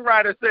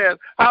songwriter says,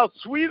 how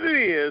sweet it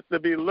is to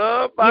be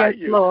loved by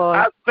you. Lord.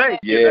 I thank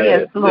you.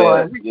 Yes,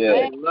 Lord. We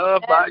be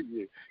loved by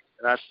you.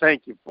 And I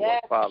thank you for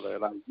it, Father.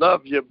 And I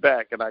love you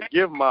back. And I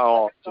give my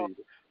all to you.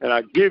 And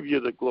I give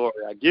you the glory.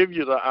 I give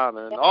you the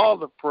honor and all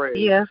the praise.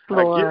 Yes,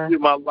 Lord. I give you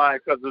my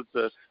life because it's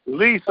the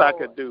least I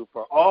could do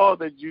for all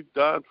that you've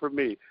done for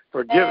me,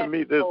 for giving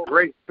me this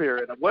great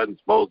spirit. I wasn't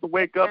supposed to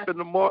wake up in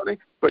the morning,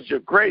 but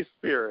your great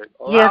spirit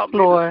allowed me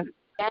to see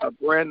a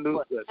brand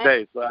new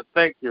day. So I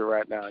thank you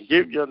right now. I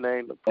give your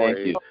name the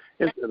praise.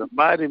 It's in the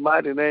mighty,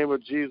 mighty name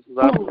of Jesus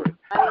I pray.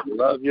 I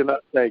love you and I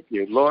thank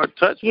you. Lord,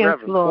 touch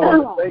Reverend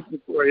Ford. Thank you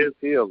for his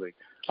healing.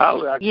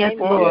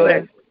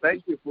 Hallelujah.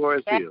 Thank you for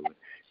his healing.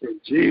 In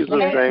Jesus'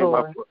 name,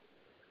 I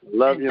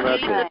love you and I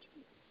thank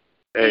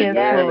you.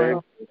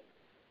 Amen.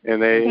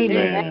 And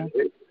amen.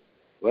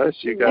 Bless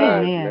you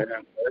guys. Amen.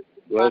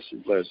 Bless you.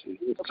 Bless you.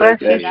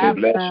 Bless you.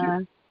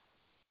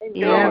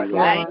 Yes,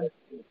 Lord.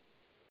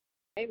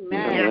 Amen.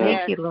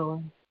 Thank you,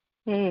 Lord.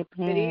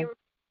 Amen.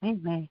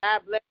 Amen.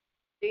 God bless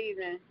you. Good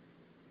evening.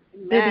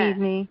 Good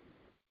evening.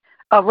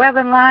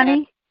 Reverend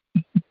Lonnie?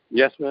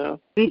 Yes, ma'am.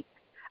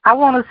 I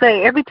want to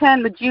say, every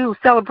time the Jews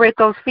celebrate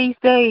those feast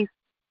days,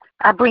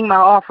 I bring my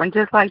offering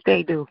just like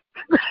they do.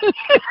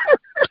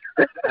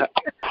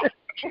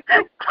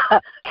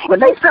 When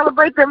they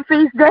celebrate them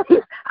feast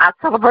days, I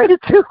celebrate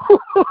it too.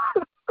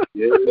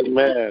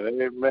 Amen. And,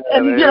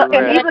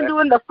 and even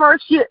during the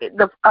first year,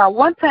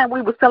 one time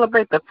we would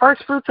celebrate the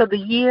first fruits of the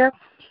year,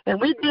 and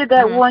we did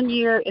that one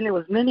year, and it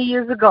was many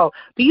years ago.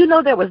 Do you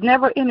know there was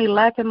never any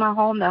lack in my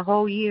home that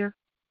whole year?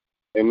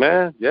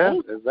 Amen. Yeah,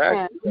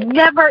 exactly.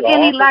 Never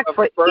any lack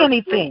for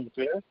anything.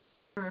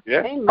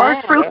 Yeah.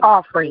 First fruit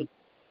offering.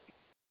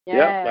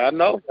 Yeah, I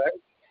know.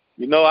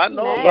 You know, I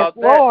know about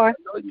that. Lord. I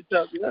know you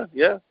tell,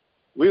 yeah.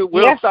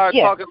 We'll start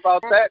talking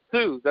about that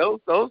too.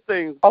 Those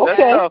things. Okay. That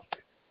stuff,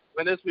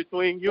 when it's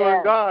between you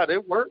and God,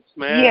 it works,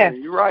 man. Yes.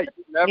 You're right.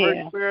 You never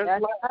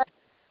experienced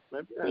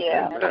life.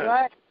 Yeah, that's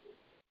right.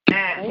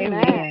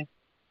 Amen.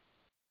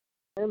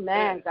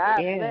 Amen. God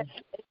bless.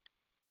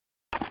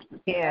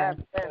 Yeah.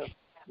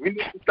 We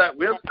need to start.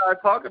 We'll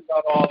start talking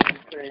about all these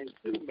things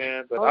too,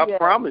 man. But I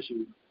promise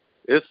you,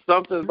 it's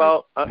something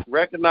about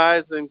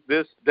recognizing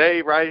this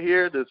day right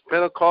here, this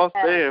Pentecost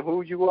day, and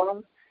who you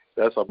are,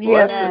 That's a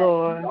blessing. Yes,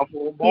 Lord. I'm on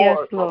board, yes,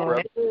 my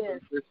Lord.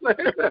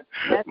 brother.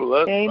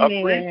 Let's Amen.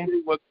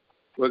 appreciate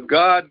what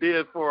God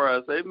did for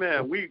us.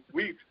 Amen. We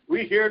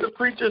hear the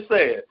preacher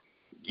say it.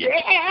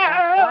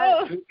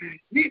 Yeah,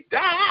 he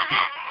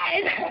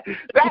died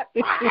that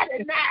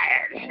Friday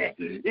night,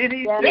 and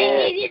he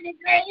stayed in the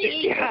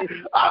grave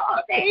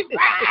all day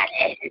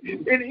Friday,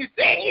 and he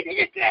stayed in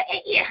the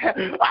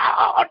grave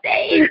all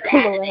day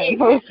Saturday.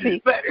 Lord,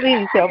 mercy.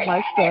 Please help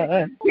my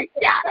son. He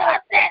got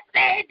up that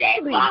Thursday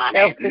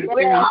morning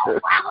with all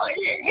powers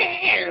in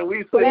hand. And we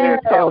sit there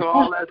talking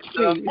all that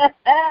stuff.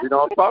 We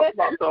don't talk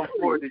about them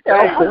 40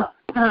 days.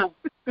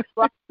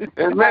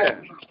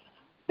 Amen.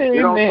 We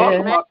don't talk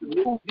about the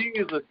new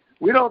Jesus.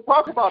 We don't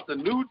talk about the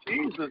new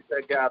Jesus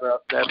that got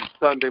up that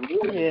Sunday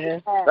morning. Yeah.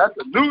 That's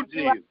a new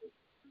Jesus.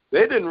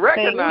 They didn't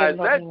recognize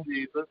that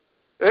Jesus.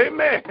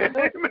 Amen. Amen.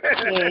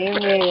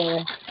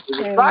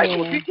 The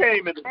disciples, he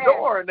came in the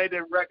door and they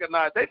didn't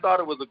recognize. They thought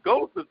it was a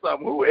ghost or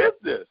something. Who is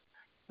this?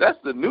 That's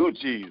the new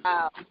Jesus.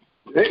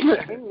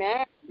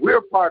 Amen.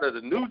 We're part of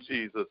the new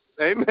Jesus.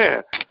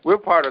 Amen. We're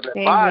part of that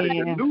body,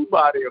 the new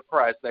body of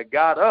Christ that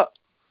got up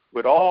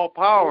with all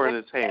power in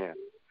his hand.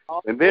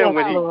 And then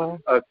when he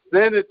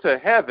ascended to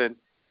heaven,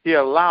 he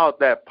allowed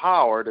that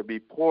power to be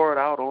poured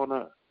out on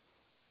us.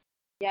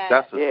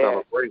 That's a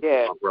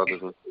celebration, my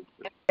brothers and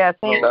sisters. Yeah,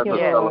 thank That's you, a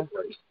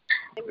celebration.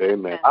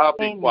 Amen. I'll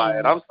be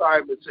quiet. I'm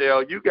sorry,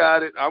 Michelle. You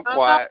got it. I'm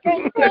quiet.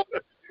 Because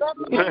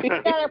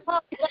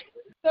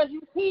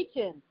you're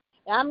teaching.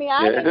 I mean,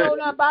 I didn't know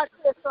nothing about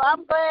this, so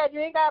I'm glad you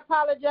ain't got to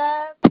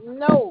apologize.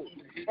 No.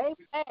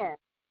 Amen.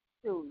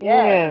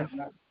 Yes.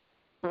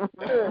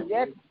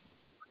 Yes.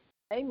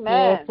 Amen.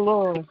 Yes,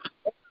 Lord.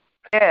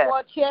 Yeah.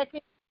 For checking,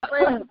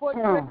 before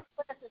you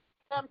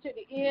come to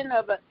the end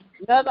of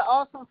another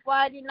awesome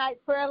Friday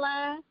night prayer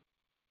line.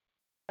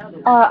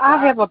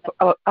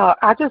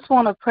 I just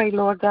want to pray,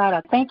 Lord God.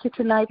 I thank you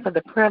tonight for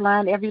the prayer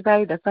line,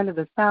 everybody that's under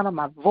the sound of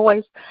my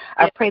voice.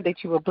 I pray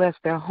that you will bless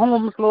their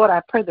homes, Lord.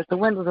 I pray that the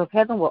windows of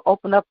heaven will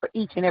open up for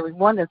each and every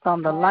one that's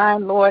on the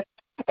line, Lord,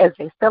 as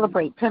they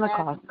celebrate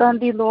Pentecost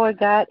Sunday, Lord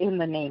God, in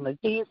the name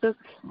of Jesus.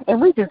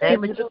 And we just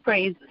give you the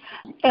praise.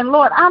 And,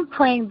 Lord, I'm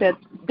praying that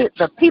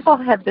the people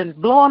have been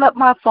blowing up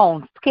my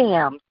phone,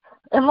 scams.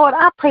 And, Lord,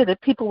 I pray that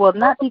people will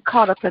not be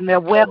caught up in their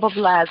web of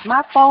lies.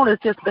 My phone has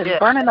just been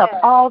burning up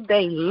all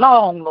day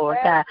long, Lord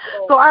God.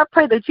 So I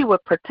pray that you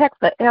would protect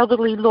the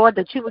elderly, Lord,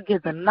 that you would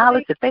give them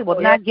knowledge, that they will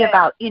not give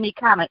out any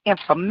kind of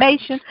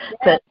information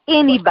to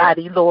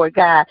anybody, Lord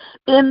God,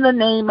 in the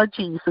name of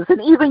Jesus.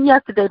 And even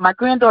yesterday, my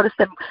granddaughter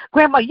said,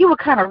 Grandma, you were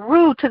kind of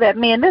rude to that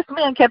man. This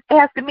man kept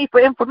asking me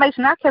for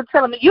information. I kept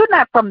telling him, you're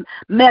not from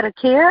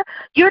Medicare.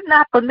 You're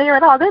not from there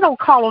at all. They don't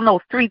call on those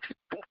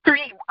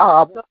 313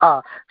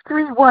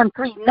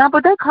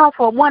 number. They call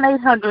for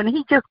 1-800, and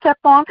he just kept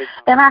on,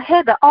 and I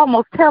had to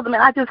almost tell them,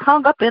 and I just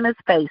hung up in his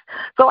face.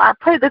 So I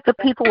pray that the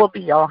people will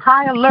be on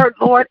high alert,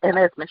 Lord, and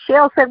as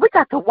Michelle said, we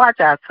got to watch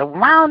our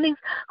surroundings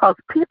because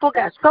people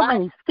got so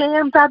many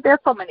scams out there,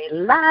 so many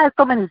lies,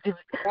 so many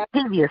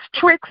devious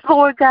tricks,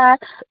 Lord God,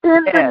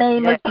 in the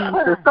name of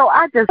Jesus. So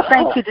I just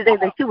thank you today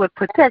that you would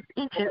protect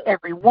each and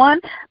every one,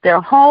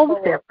 their homes,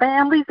 their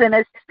families, and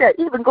as you said,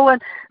 even going,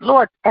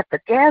 Lord, at the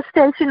gas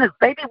station, if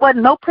baby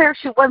wasn't no place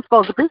she wasn't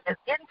supposed to be, just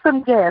getting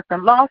some gas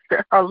and lost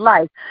her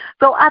life.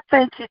 So I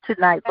thank you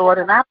tonight, Lord,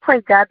 and I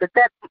pray, God,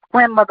 that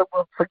grandmother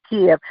will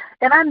forgive.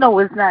 And I know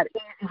it's not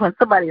easy when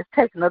somebody is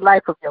taking the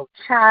life of your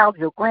child,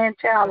 your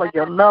grandchild, or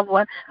your loved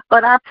one,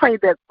 but I pray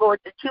that, Lord,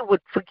 that you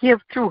would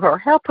forgive through her.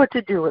 Help her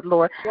to do it,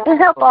 Lord, and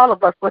help all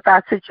of us with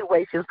our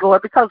situations,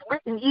 Lord, because we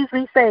can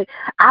easily say,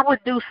 I would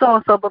do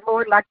so-and-so, but,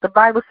 Lord, like the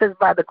Bible says,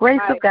 by the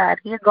grace of God,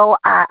 here go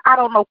I. I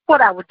don't know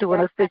what I would do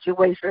in a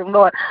situation,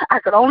 Lord. I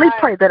could only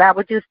pray that I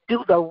would just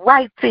do the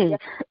right thing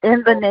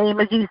in the name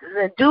of Jesus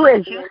and do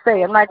as you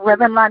say. And like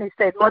Reverend Lonnie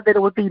said, Lord, that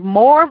it would be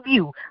more of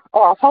you,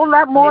 or a whole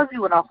lot more of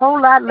you and a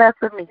whole lot less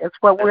of me. That's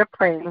what we're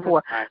praying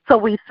for. So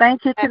we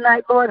thank you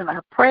tonight, Lord, and I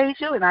praise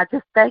you, and I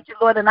just thank you,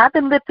 Lord. And I've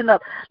been lifting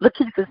up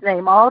Lakeitha's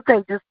name all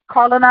day, just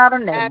calling out her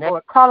name,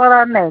 Lord, calling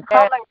our name,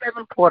 calling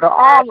Reverend Porter,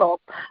 all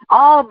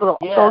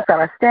those that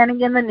are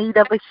standing in the need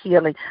of a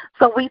healing.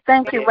 So we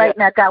thank you right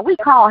now, God. We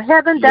call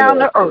heaven down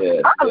to earth.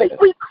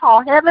 We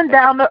call heaven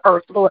down to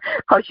earth, Lord,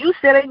 because you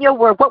said in your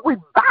word, what we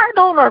bind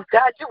on earth,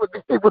 God, it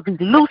would be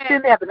loosed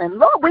in heaven. And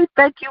Lord, we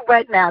thank you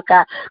right now,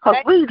 God, because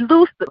we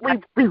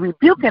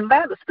rebuke and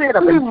by the spirit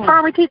of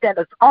infirmity that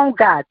is on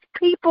God's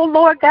people,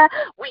 Lord God.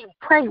 We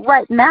pray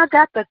right now,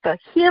 God, that the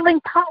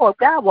healing power of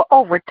God will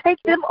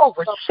overtake them,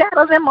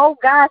 overshadow them, oh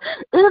God,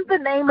 in the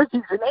name of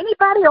Jesus. And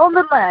anybody on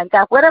the line,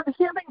 God, whatever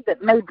healing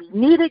that may be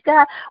needed,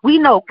 God, we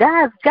know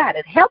God's got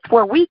it. Help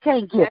where we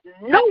can't get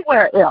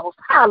nowhere else.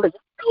 Hallelujah.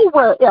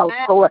 Nowhere else,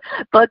 Lord.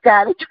 But,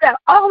 God, you got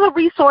all the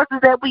resources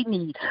that we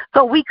need.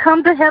 So we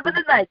come to heaven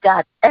tonight,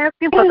 God,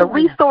 asking for the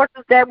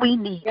resources that we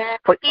need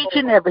for each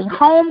and every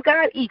home,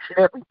 God, each and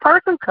every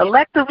person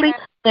collectively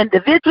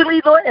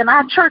individually, Lord, and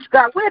our church,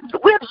 God,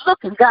 we're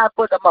looking, God,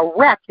 for the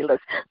miraculous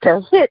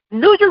to hit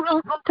New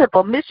Jerusalem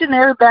Temple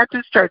Missionary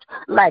Baptist Church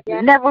like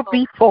never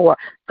before.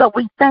 So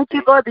we thank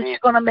you, Lord, that you're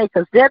going to make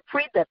us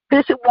debt-free, that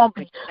Bishop won't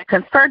be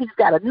concerned. He's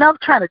got enough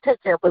trying to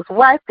take care of his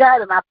wife,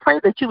 God, and I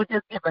pray that you would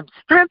just give him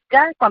strength,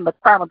 God, from the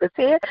crown of his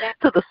head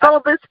to the sole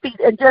of his feet.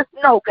 And just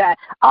know, God,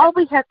 all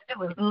we have to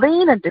do is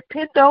lean and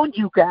depend on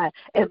you, God.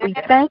 And we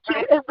thank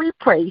you and we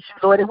praise you,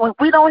 Lord. And when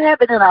we don't have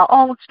it in our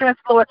own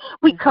strength, Lord,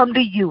 we come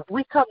to you.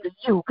 We come to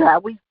you,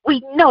 God. We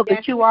know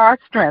that you are our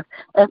strength.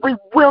 And we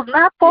will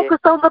not focus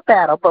on the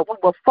battle, but we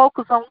will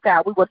focus on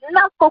God. We will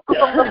not focus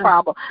on the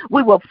problem.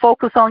 We will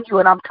focus on you.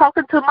 And I'm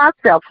talking to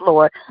myself,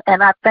 Lord.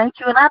 And I thank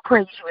you and I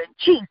praise you in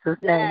Jesus'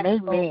 name.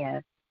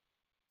 Amen.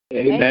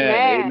 Amen.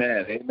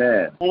 Amen.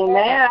 Amen.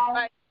 Amen.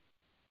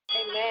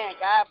 Amen.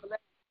 God bless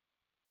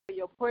you for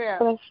your prayer.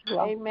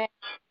 Amen.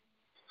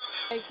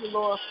 Thank you,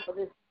 Lord, for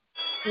this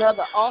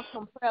another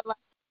awesome prayer line,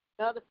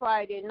 another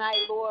Friday night,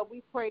 Lord.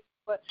 We pray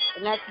for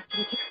and ask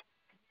you to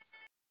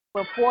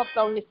continue forth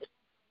on this,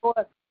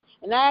 Lord.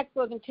 And I ask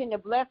for continue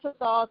to bless us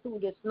all through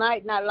this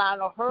night, not allowing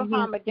no hurt,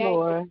 harm, or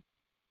danger.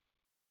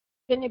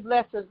 Continue to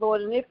bless us,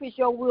 Lord. And if it's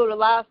your will to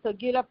allow us to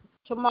get up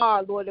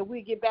tomorrow, Lord, that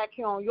we get back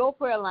here on your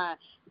prayer line.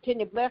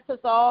 Continue to bless us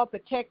all,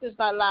 protect us,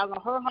 not allowing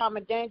no hurt, harm,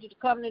 or danger to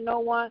come to no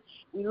one.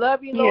 We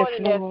love you, Lord,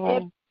 and that's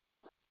it. In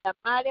the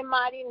mighty,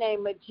 mighty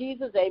name of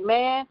Jesus,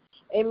 amen.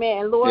 Amen.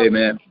 And Lord,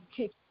 amen.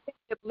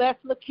 Bless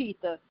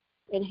Lakeitha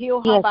and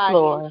heal her body.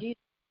 Lord. Jesus.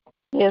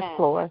 Yes,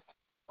 Lord.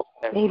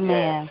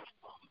 Amen.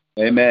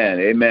 Amen.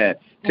 Amen.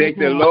 Take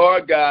the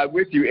Lord God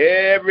with you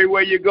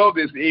everywhere you go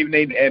this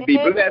evening and be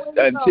blessed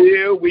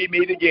until we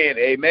meet again.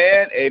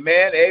 Amen.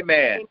 Amen.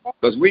 Amen.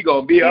 Because we're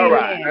going to be all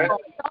right.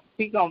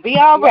 We're going to be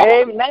all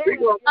right. We're going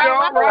to be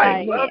all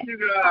right. Love you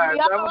guys.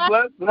 Have a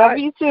blessed night. Love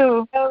you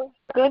too.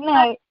 Good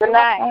night. Good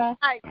night.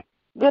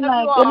 Good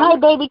night. Good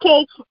night, baby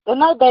cake. Good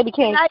night, baby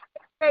cake.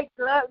 Good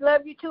night.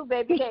 Love you too,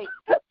 baby cake.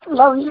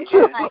 Love you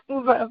too.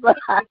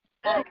 Bye-bye.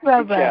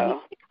 Bye-bye.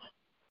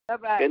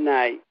 Bye-bye. Good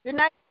night. Good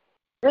night.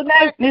 Good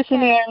night,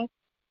 missionary.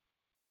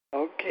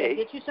 Okay.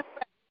 Get you some.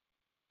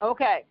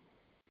 Okay.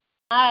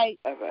 Bye.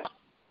 Bye-bye.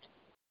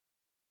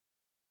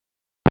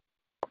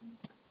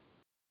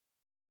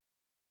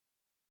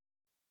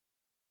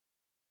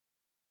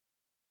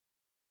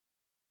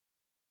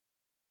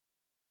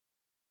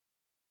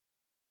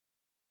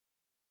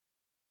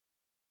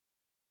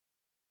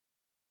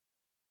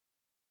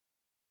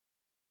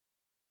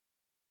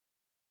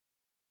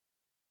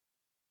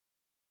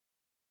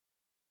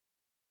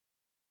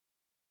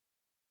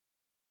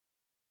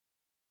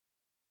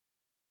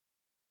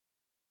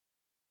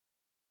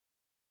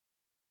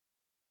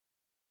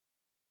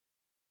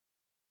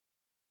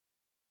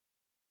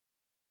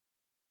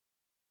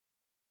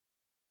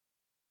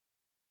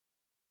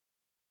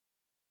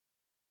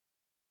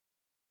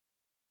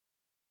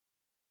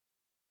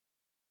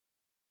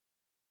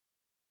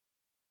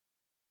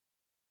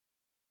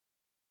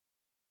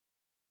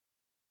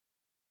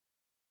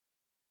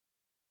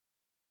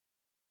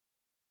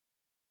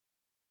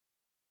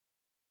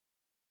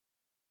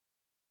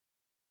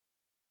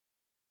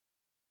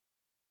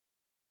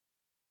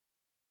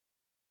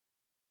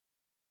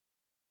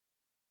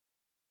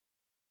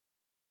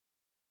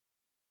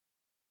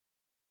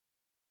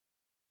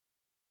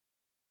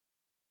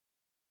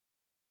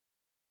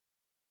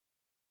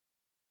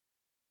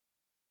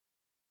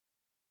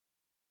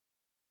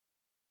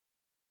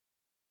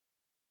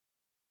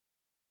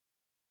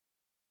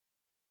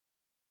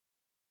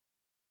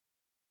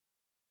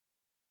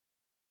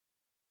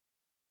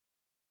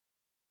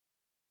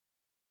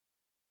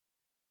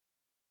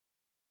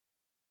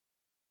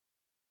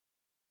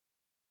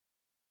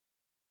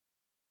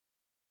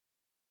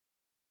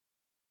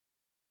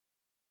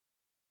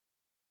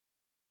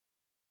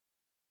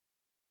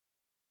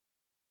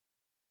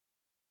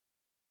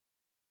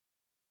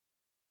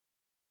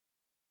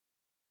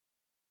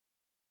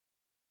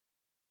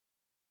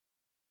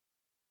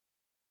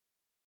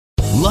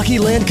 Lucky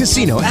Land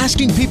Casino,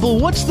 asking people,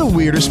 what's the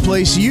weirdest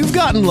place you've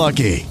gotten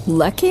lucky?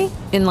 Lucky?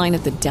 In line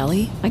at the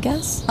deli, I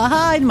guess?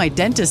 Aha, in my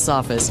dentist's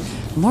office.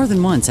 More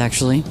than once,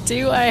 actually.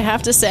 Do I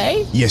have to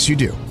say? Yes, you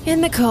do.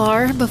 In the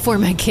car before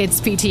my kids'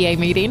 PTA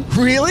meeting.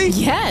 Really?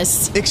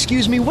 Yes.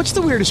 Excuse me, what's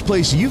the weirdest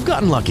place you've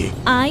gotten lucky?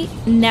 I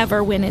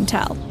never win and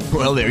tell.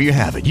 Well, there you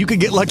have it. You can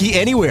get lucky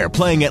anywhere,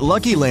 playing at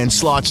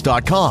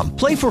LuckyLandSlots.com.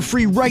 Play for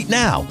free right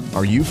now.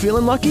 Are you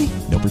feeling lucky?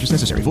 No purchase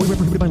necessary. Void where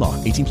prohibited by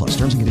law. 18+.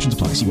 Terms and conditions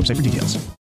apply. See website for details.